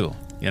development, too,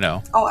 you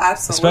know? Oh,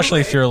 absolutely.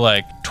 Especially if you're,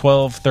 like,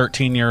 12,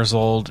 13 years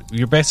old.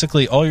 You're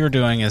basically, all you're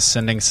doing is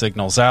sending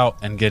signals out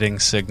and getting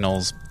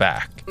signals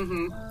back.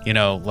 You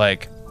know,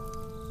 like,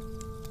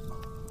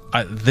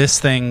 this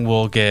thing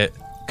will get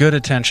good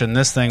attention,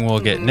 this thing will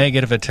get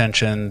negative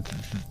attention,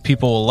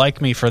 people will like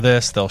me for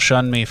this, they'll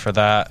shun me for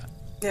that.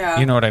 Yeah.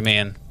 You know what I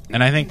mean?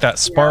 And I think that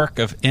spark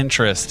of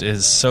interest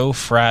is so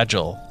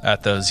fragile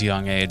at those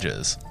young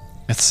ages.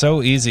 It's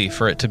so easy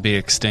for it to be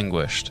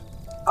extinguished.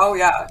 Oh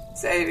yeah,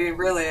 it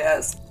really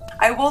is.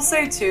 I will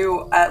say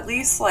too, at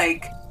least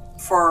like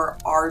for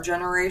our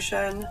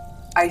generation,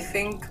 I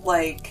think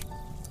like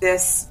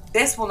this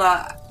will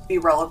not be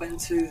relevant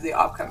to the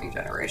upcoming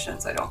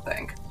generations, I don't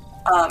think.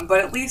 But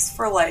at least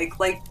for like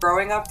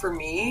growing up for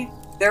me,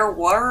 there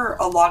were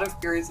a lot of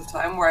periods of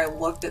time where I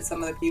looked at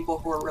some of the people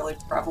who were really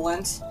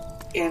prevalent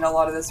in a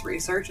lot of this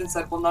research and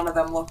said, well, none of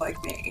them look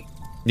like me.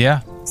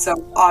 Yeah. So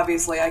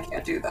obviously I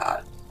can't do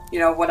that. You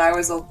know, when I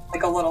was a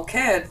little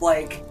kid,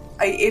 like,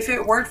 if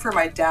it weren't for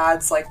my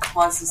dad's like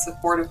constant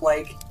support of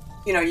like,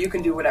 you know, you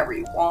can do whatever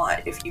you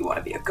want. If you want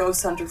to be a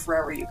ghost hunter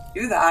forever, you can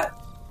do that.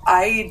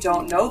 I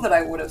don't know that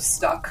I would have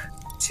stuck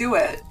to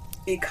it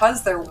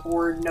because there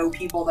were no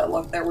people that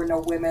looked, there were no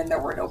women, there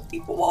were no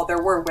people. Well,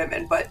 there were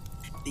women, but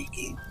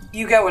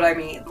you get what I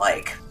mean.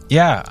 Like,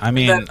 yeah, I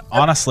mean,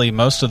 honestly,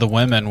 most of the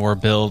women were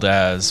billed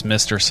as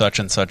Mr. Such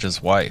and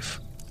Such's wife.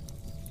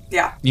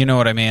 Yeah. You know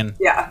what I mean?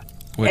 Yeah.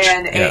 Which,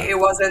 and yeah.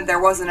 there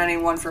wasn't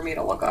anyone for me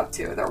to look up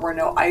to. There were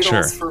no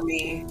idols for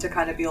me to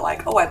kind of be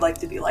like, oh, I'd like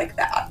to be like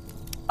that.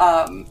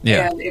 And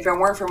if it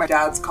weren't for my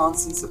dad's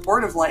constant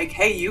support of like,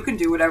 hey, you can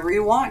do whatever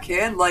you want,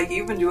 kid. Like,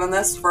 you've been doing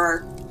this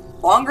for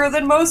longer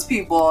than most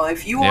people.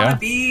 If you want to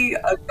be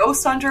a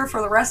ghost hunter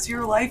for the rest of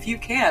your life, you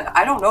can.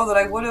 I don't know that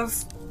I would have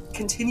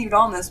continued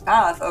on this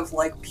path of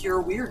like pure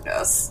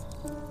weirdness.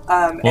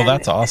 Well,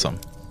 that's awesome.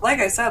 Like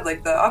I said,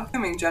 like the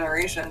upcoming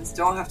generations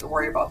don't have to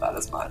worry about that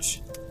as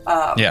much.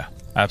 Yeah,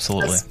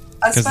 absolutely.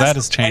 Because that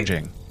is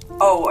changing. Like,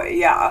 oh,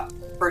 yeah,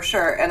 for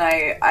sure. And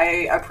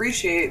I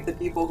appreciate the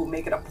people who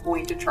make it a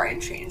point to try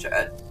and change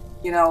it.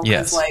 You know,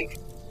 because like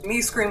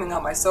me screaming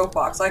on my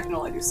soapbox, I can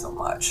only do so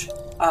much.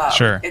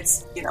 Sure.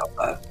 It's, you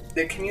know,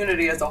 the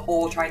community as a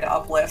whole trying to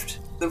uplift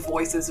the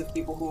voices of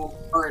people who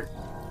aren't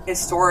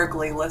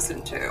historically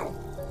listened to.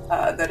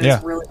 That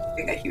is really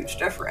making a huge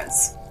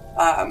difference.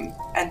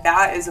 And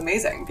that is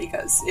amazing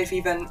because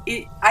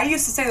I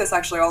used to say this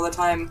actually all the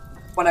time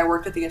when I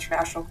worked at the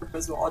International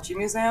Cryptozoology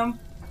Museum.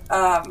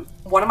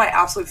 One of my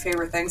absolute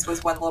favorite things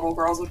was when little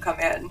girls would come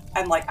in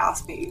and like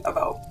ask me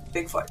about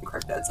Bigfoot and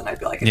cryptids, and I'd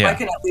be like, if I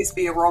can at least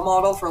be a role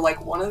model for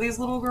like one of these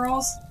little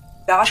girls,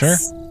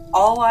 that's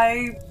all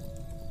I,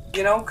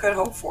 you know, could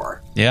hope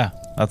for. Yeah,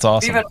 that's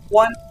awesome. Even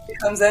one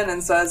comes in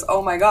and says,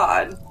 oh my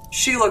god,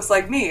 she looks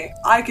like me,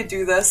 I could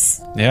do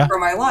this for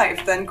my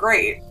life, then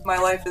great. My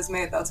life is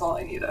made. That's all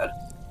I needed.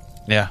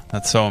 Yeah,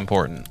 that's so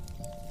important.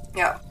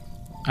 Yeah.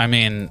 I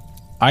mean,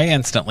 I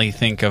instantly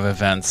think of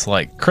events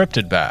like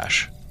Cryptid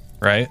Bash,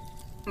 right?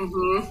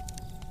 Mm-hmm.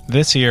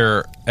 This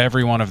year,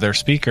 every one of their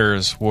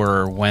speakers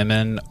were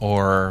women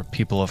or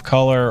people of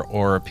color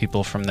or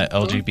people from the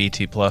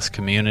LGBT plus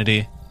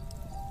community.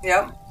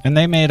 Yep. And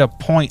they made a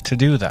point to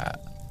do that.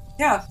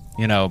 Yeah.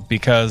 You know,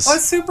 because... Well,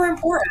 it's super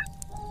important.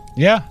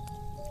 Yeah.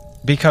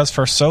 Because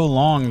for so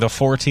long, the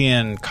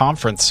Fortean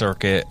conference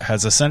circuit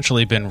has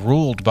essentially been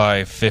ruled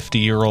by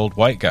 50-year-old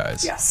white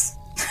guys. Yes.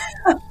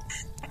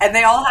 And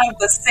they all have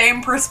the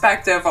same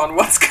perspective on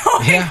what's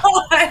going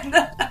on.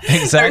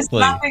 Exactly. There's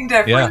nothing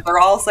different. Yeah. They're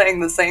all saying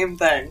the same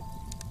thing.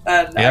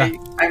 And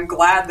I'm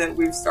glad that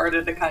we've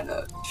started to kind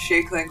of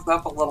shake things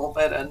up a little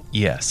bit and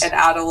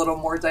add a little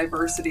more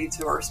diversity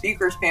to our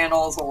speakers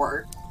panels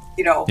or,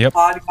 you know,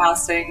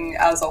 podcasting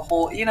as a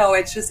whole. You know,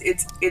 it's just,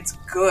 it's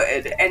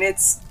good. And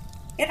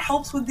it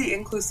helps with the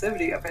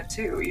inclusivity of it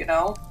too, you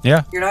know?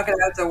 Yeah. You're not going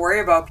to have to worry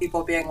about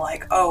people being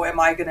like, oh,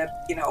 am I going to,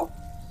 you know,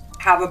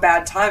 have a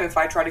bad time if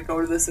I try to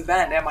go to this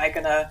event? Am I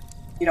going to,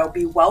 you know,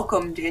 be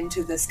welcomed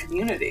into this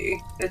community?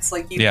 It's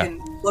like you can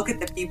look at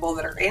the people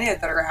that are in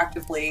it that are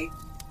actively,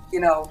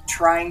 you know,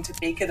 trying to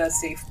make it a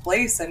safe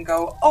place and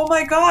go, oh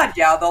my god,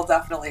 yeah, they'll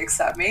definitely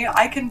accept me.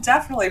 I can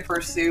definitely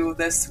pursue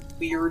this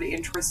weird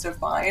interest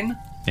of mine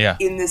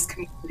in this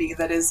community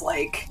that is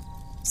like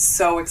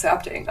so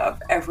accepting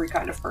of every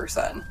kind of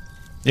person.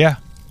 Yeah.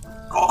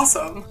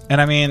 Awesome.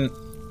 And I mean,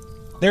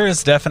 there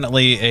is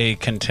definitely a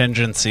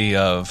contingency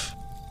of,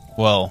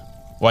 well,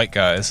 white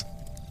guys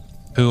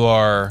who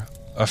are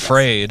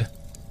afraid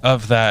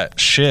of that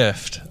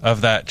shift,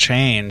 of that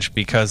change,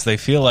 because they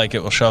feel like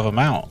it will shove them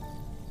out.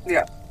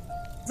 Yeah.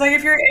 It's like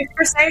if you're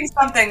saying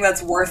something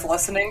that's worth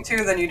listening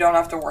to, then you don't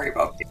have to worry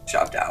about being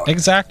shoved out.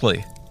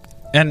 Exactly.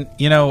 And,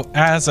 you know,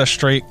 as a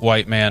straight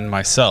white man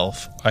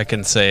myself, I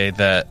can say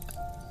that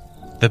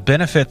the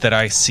benefit that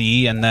I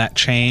see in that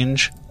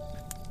change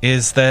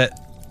is that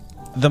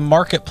the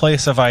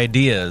marketplace of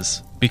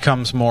ideas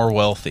becomes more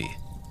wealthy.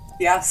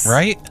 Yes.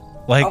 Right?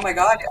 Like, oh my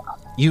god,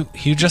 you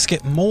just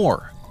get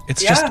more.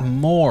 It's just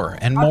more,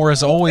 and more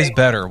is always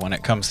better when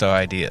it comes to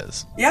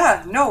ideas.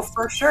 Yeah, no,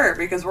 for sure,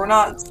 because we're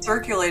not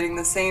circulating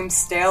the same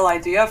stale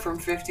idea from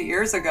 50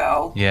 years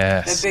ago.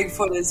 Yes. That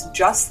Bigfoot is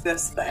just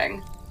this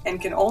thing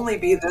and can only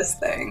be this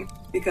thing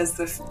because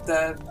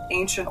the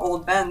ancient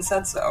old men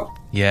said so.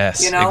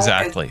 Yes, you know?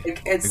 Exactly.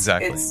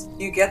 It's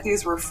you get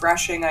these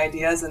refreshing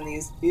ideas and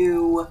these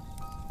new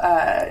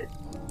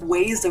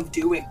ways of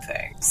doing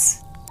things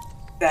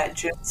that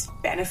just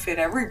benefit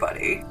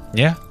everybody.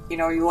 Yeah. You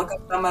know, you look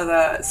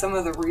at some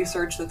of the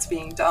research that's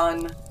being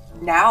done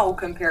now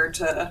compared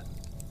to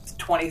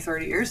 20,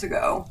 30 years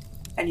ago,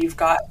 and you've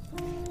got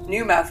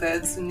new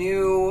methods,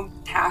 new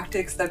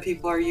tactics that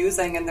people are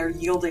using, and they're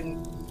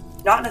yielding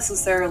not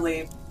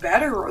necessarily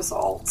better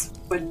results,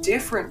 but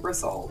different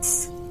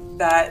results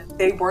that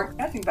they weren't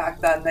getting back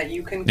then. That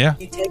you can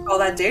you take all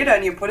that data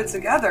and you put it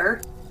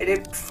together, and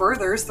it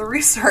furthers the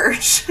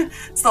research.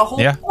 It's the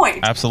whole point.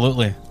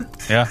 Absolutely.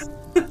 Yeah.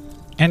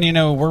 And, you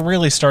know, we're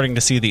really starting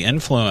to see the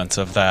influence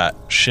of that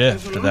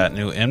shift, that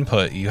new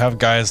input. You have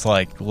guys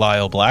like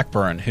Lyle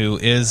Blackburn, who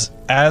is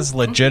as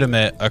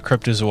legitimate a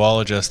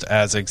cryptozoologist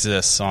as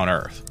exists on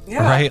Earth.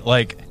 Yeah. Right?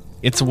 Like,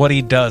 It's what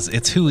he does.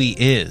 It's who he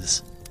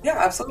is. Yeah,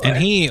 absolutely.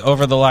 And he,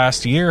 over the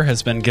last year,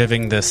 has been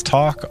giving this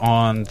talk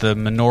on the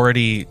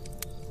minority,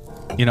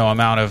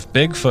 amount of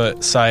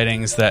Bigfoot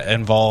sightings that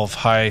involve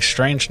high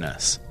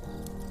strangeness.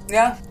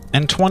 Yeah.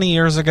 And 20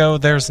 years ago,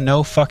 there's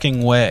no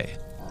fucking way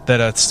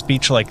that a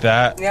speech like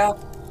that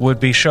would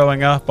be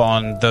showing up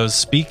on those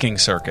speaking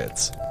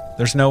circuits.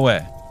 There's no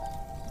way.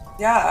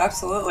 Yeah,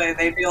 absolutely.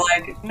 They'd be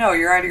like, no,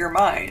 you're out of your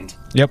mind.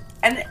 Yep.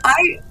 And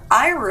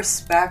I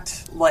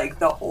respect, like,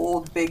 the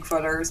old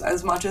Bigfooters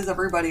as much as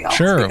everybody else.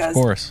 Sure, because, of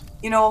course.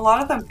 a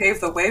lot of them paved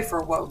the way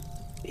for what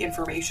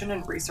information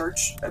and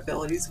research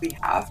abilities we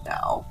have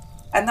now.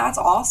 And that's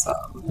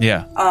awesome.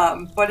 Yeah.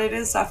 But it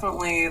is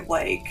definitely,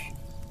 like,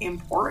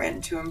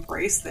 important to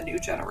embrace the new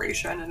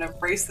generation and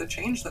embrace the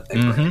change that they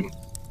bring.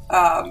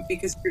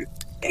 Because,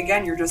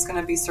 you're just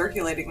going to be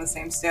circulating the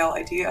same stale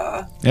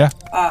idea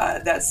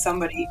that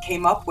somebody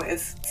came up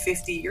with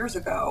 50 years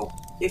ago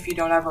if you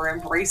don't ever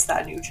embrace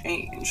that new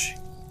change.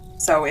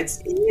 So it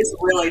is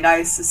really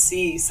nice to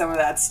see some of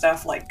that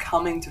stuff, like,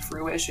 coming to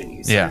fruition.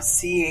 You start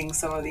seeing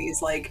some of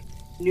these, like,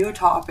 new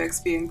topics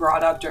being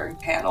brought up during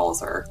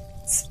panels or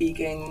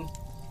speaking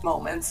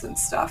moments and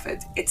stuff.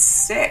 It's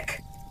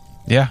sick.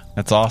 Yeah,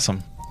 it's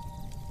awesome.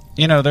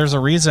 There's a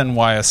reason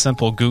why a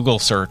simple Google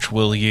search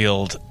will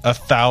yield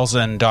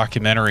 1,000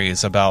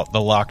 documentaries about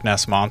the Loch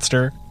Ness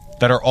Monster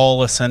that are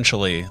all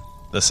essentially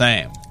the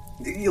same.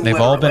 They've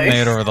all been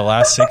made over the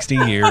last 60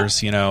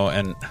 years,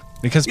 and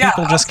because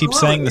people just keep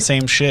saying the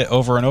same shit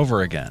over and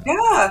over again.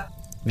 Yeah.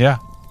 Yeah.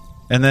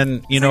 And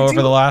then,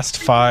 over the last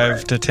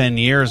 5 to 10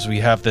 years, we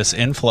have this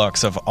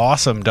influx of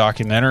awesome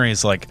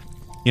documentaries like,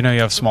 you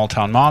have Small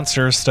Town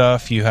Monsters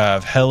stuff, you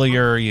have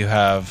Hellier, you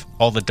have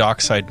all the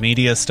Dockside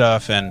Media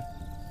stuff, and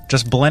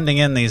just blending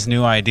in these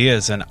new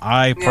ideas, and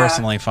I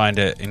personally find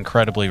it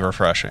incredibly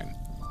refreshing.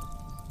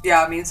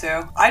 Yeah, me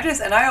too.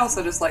 I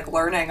also just like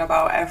learning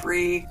about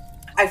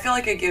I feel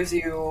like it gives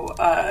you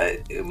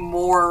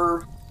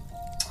more,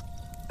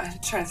 I'm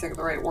trying to think of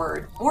the right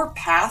word, more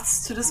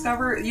paths to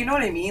discover, you know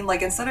what I mean?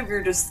 Like, instead of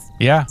you're just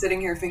sitting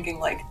here thinking,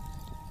 like,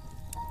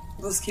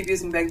 let's keep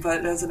using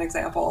Bigfoot as an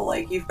example,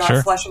 like, you've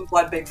got flesh and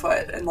blood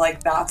Bigfoot, and,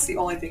 like, that's the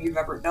only thing you've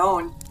ever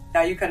known.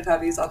 Now you kind of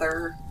have these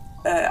other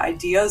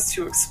ideas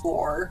to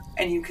explore,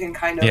 and you can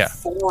kind of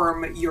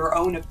form your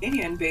own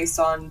opinion based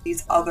on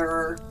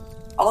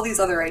all these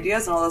other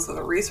ideas and all this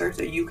other research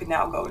that you can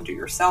now go and do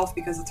yourself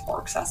because it's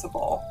more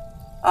accessible.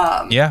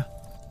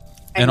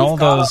 And all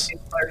those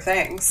other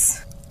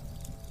things.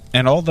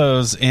 And all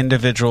those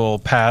individual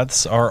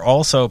paths are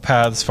also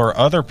paths for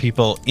other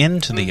people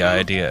into the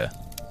idea.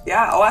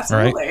 Yeah, oh,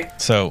 absolutely.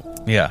 Right?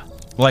 So, yeah.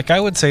 Like, I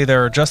would say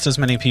there are just as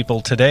many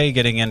people today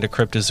getting into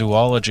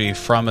cryptozoology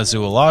from a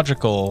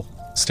zoological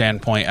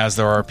standpoint as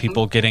there are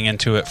people getting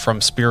into it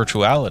from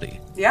spirituality.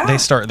 Yeah. They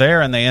start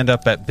there and they end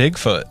up at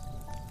Bigfoot.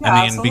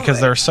 Yeah, absolutely. Because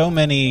there are so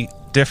many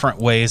different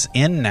ways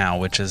in now,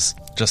 which is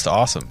just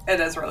awesome. It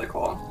is really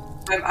cool.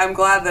 I'm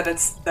glad that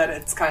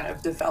it's kind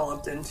of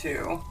developed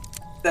into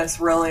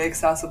this really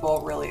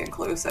accessible, really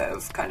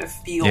inclusive kind of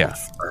field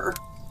for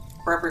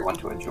everyone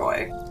to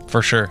enjoy.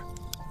 For sure.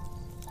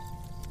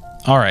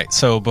 All right,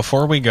 so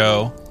before we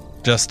go,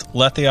 just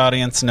let the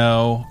audience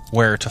know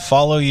where to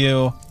follow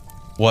you,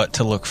 what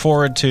to look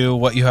forward to,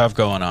 what you have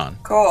going on.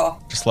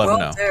 Cool. Just let them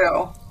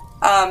know.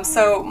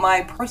 So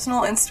my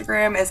personal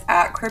Instagram is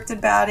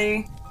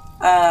 @CryptidBaddie,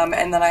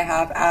 and then I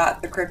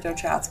have @the Crypto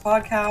Chats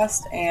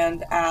podcast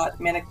and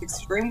 @Manic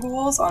Extreme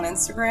Ghouls on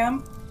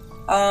Instagram.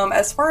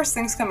 As far as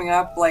things coming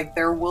up, like,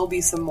 there will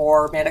be some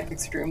more Manic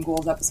Extreme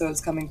Ghouls episodes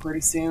coming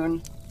pretty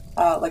soon.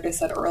 Like I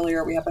said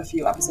earlier, we have a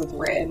few episodes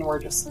written. We're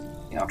just,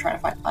 trying to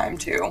find time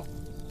to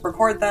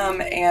record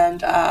them. And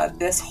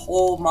this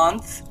whole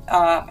month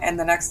and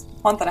the next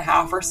month and a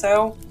half or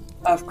so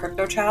of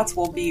Crypto Chats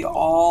will be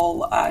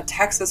all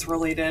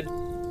Texas-related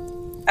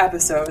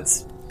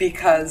episodes,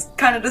 because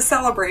kind of to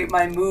celebrate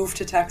my move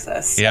to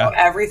Texas. Yeah. So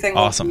everything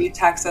will be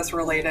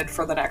Texas-related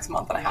for the next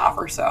month and a half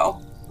or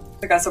so.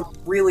 I got some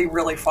really,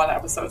 really fun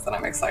episodes that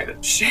I'm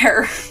excited to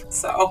share.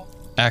 So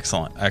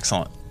Excellent.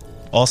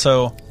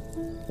 Also,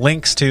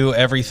 links to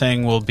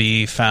everything will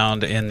be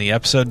found in the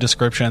episode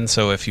description,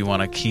 so if you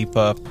want to keep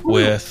up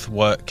with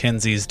what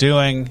Kenzie's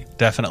doing,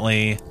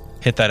 definitely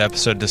hit that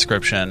episode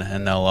description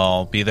and they'll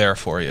all be there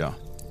for you.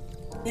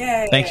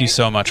 Yay. Thank you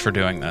so much for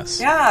doing this.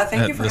 Yeah,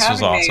 thank you for this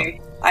having was awesome.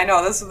 me. I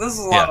know, this was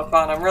a lot of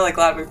fun. I'm really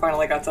glad we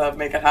finally got to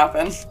make it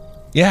happen.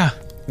 Yeah,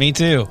 me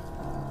too.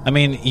 I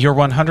mean, you're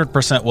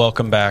 100%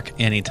 welcome back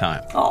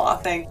anytime. Aw,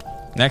 thanks.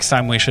 Next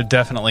time we should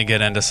definitely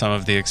get into some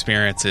of the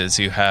experiences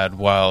you had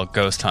while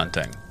ghost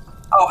hunting.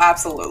 Oh,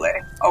 absolutely.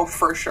 Oh,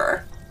 for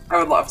sure. I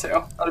would love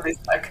to. That'd be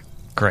sick.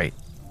 Great.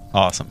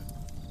 Awesome.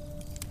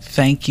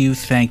 Thank you.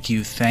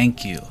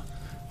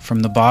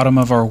 From the bottom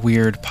of our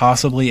weird,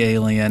 possibly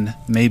alien,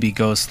 maybe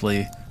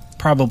ghostly,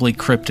 probably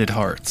cryptid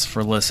hearts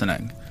for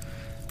listening.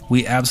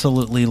 We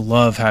absolutely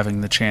love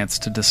having the chance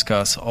to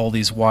discuss all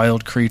these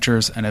wild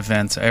creatures and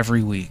events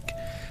every week,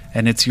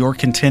 and it's your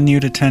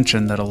continued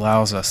attention that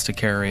allows us to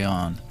carry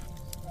on.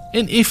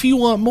 And if you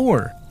want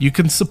more, you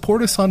can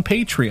support us on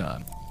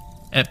Patreon.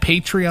 at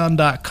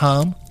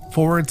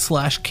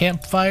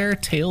patreon.com/campfire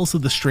Tales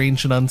of the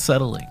Strange and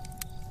Unsettling.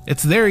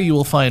 It's there you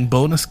will find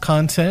bonus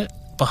content,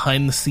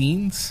 behind the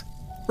scenes,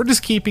 or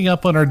just keeping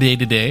up on our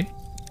day-to-day,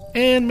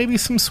 and maybe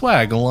some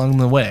swag along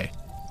the way.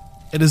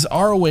 It is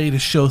our way to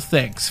show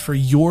thanks for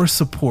your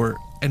support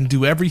and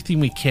do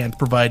everything we can to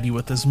provide you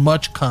with as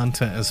much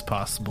content as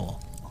possible.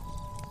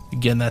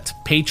 Again, that's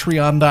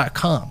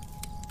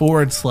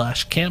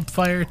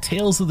patreon.com/campfire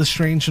Tales of the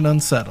Strange and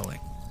Unsettling.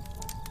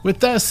 With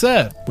that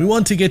said, we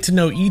want to get to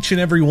know each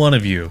and every one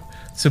of you,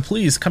 so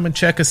please come and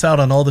check us out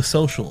on all the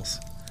socials.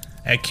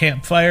 At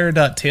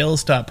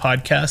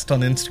campfire.tales.podcast on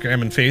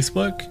Instagram and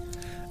Facebook,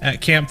 at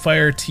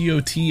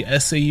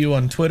campfire.totsau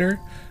on Twitter,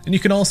 and you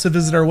can also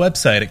visit our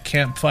website at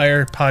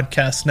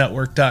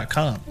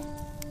campfirepodcastnetwork.com.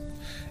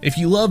 If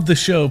you love the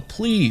show,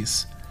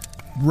 please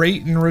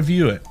rate and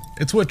review it.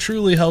 It's what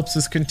truly helps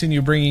us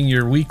continue bringing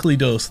your weekly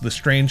dose of the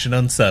strange and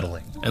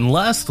unsettling. And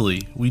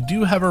lastly, we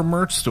do have our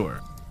merch store.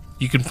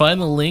 You can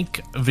find the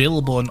link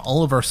available on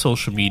all of our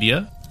social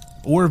media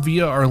or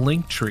via our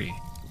link tree.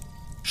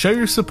 Show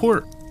your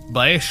support.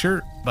 Buy a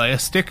shirt, buy a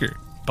sticker,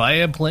 buy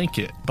a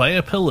blanket, buy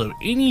a pillow,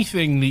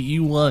 anything that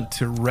you want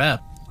to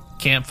rep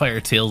Campfire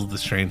Tales of the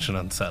Strange and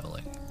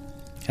Unsettling.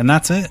 And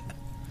that's it.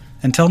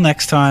 Until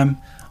next time,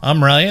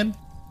 I'm Ryan.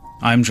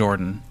 I'm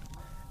Jordan.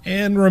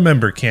 And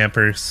remember,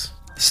 campers,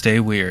 stay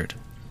weird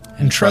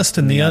and trust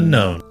in the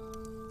unknown.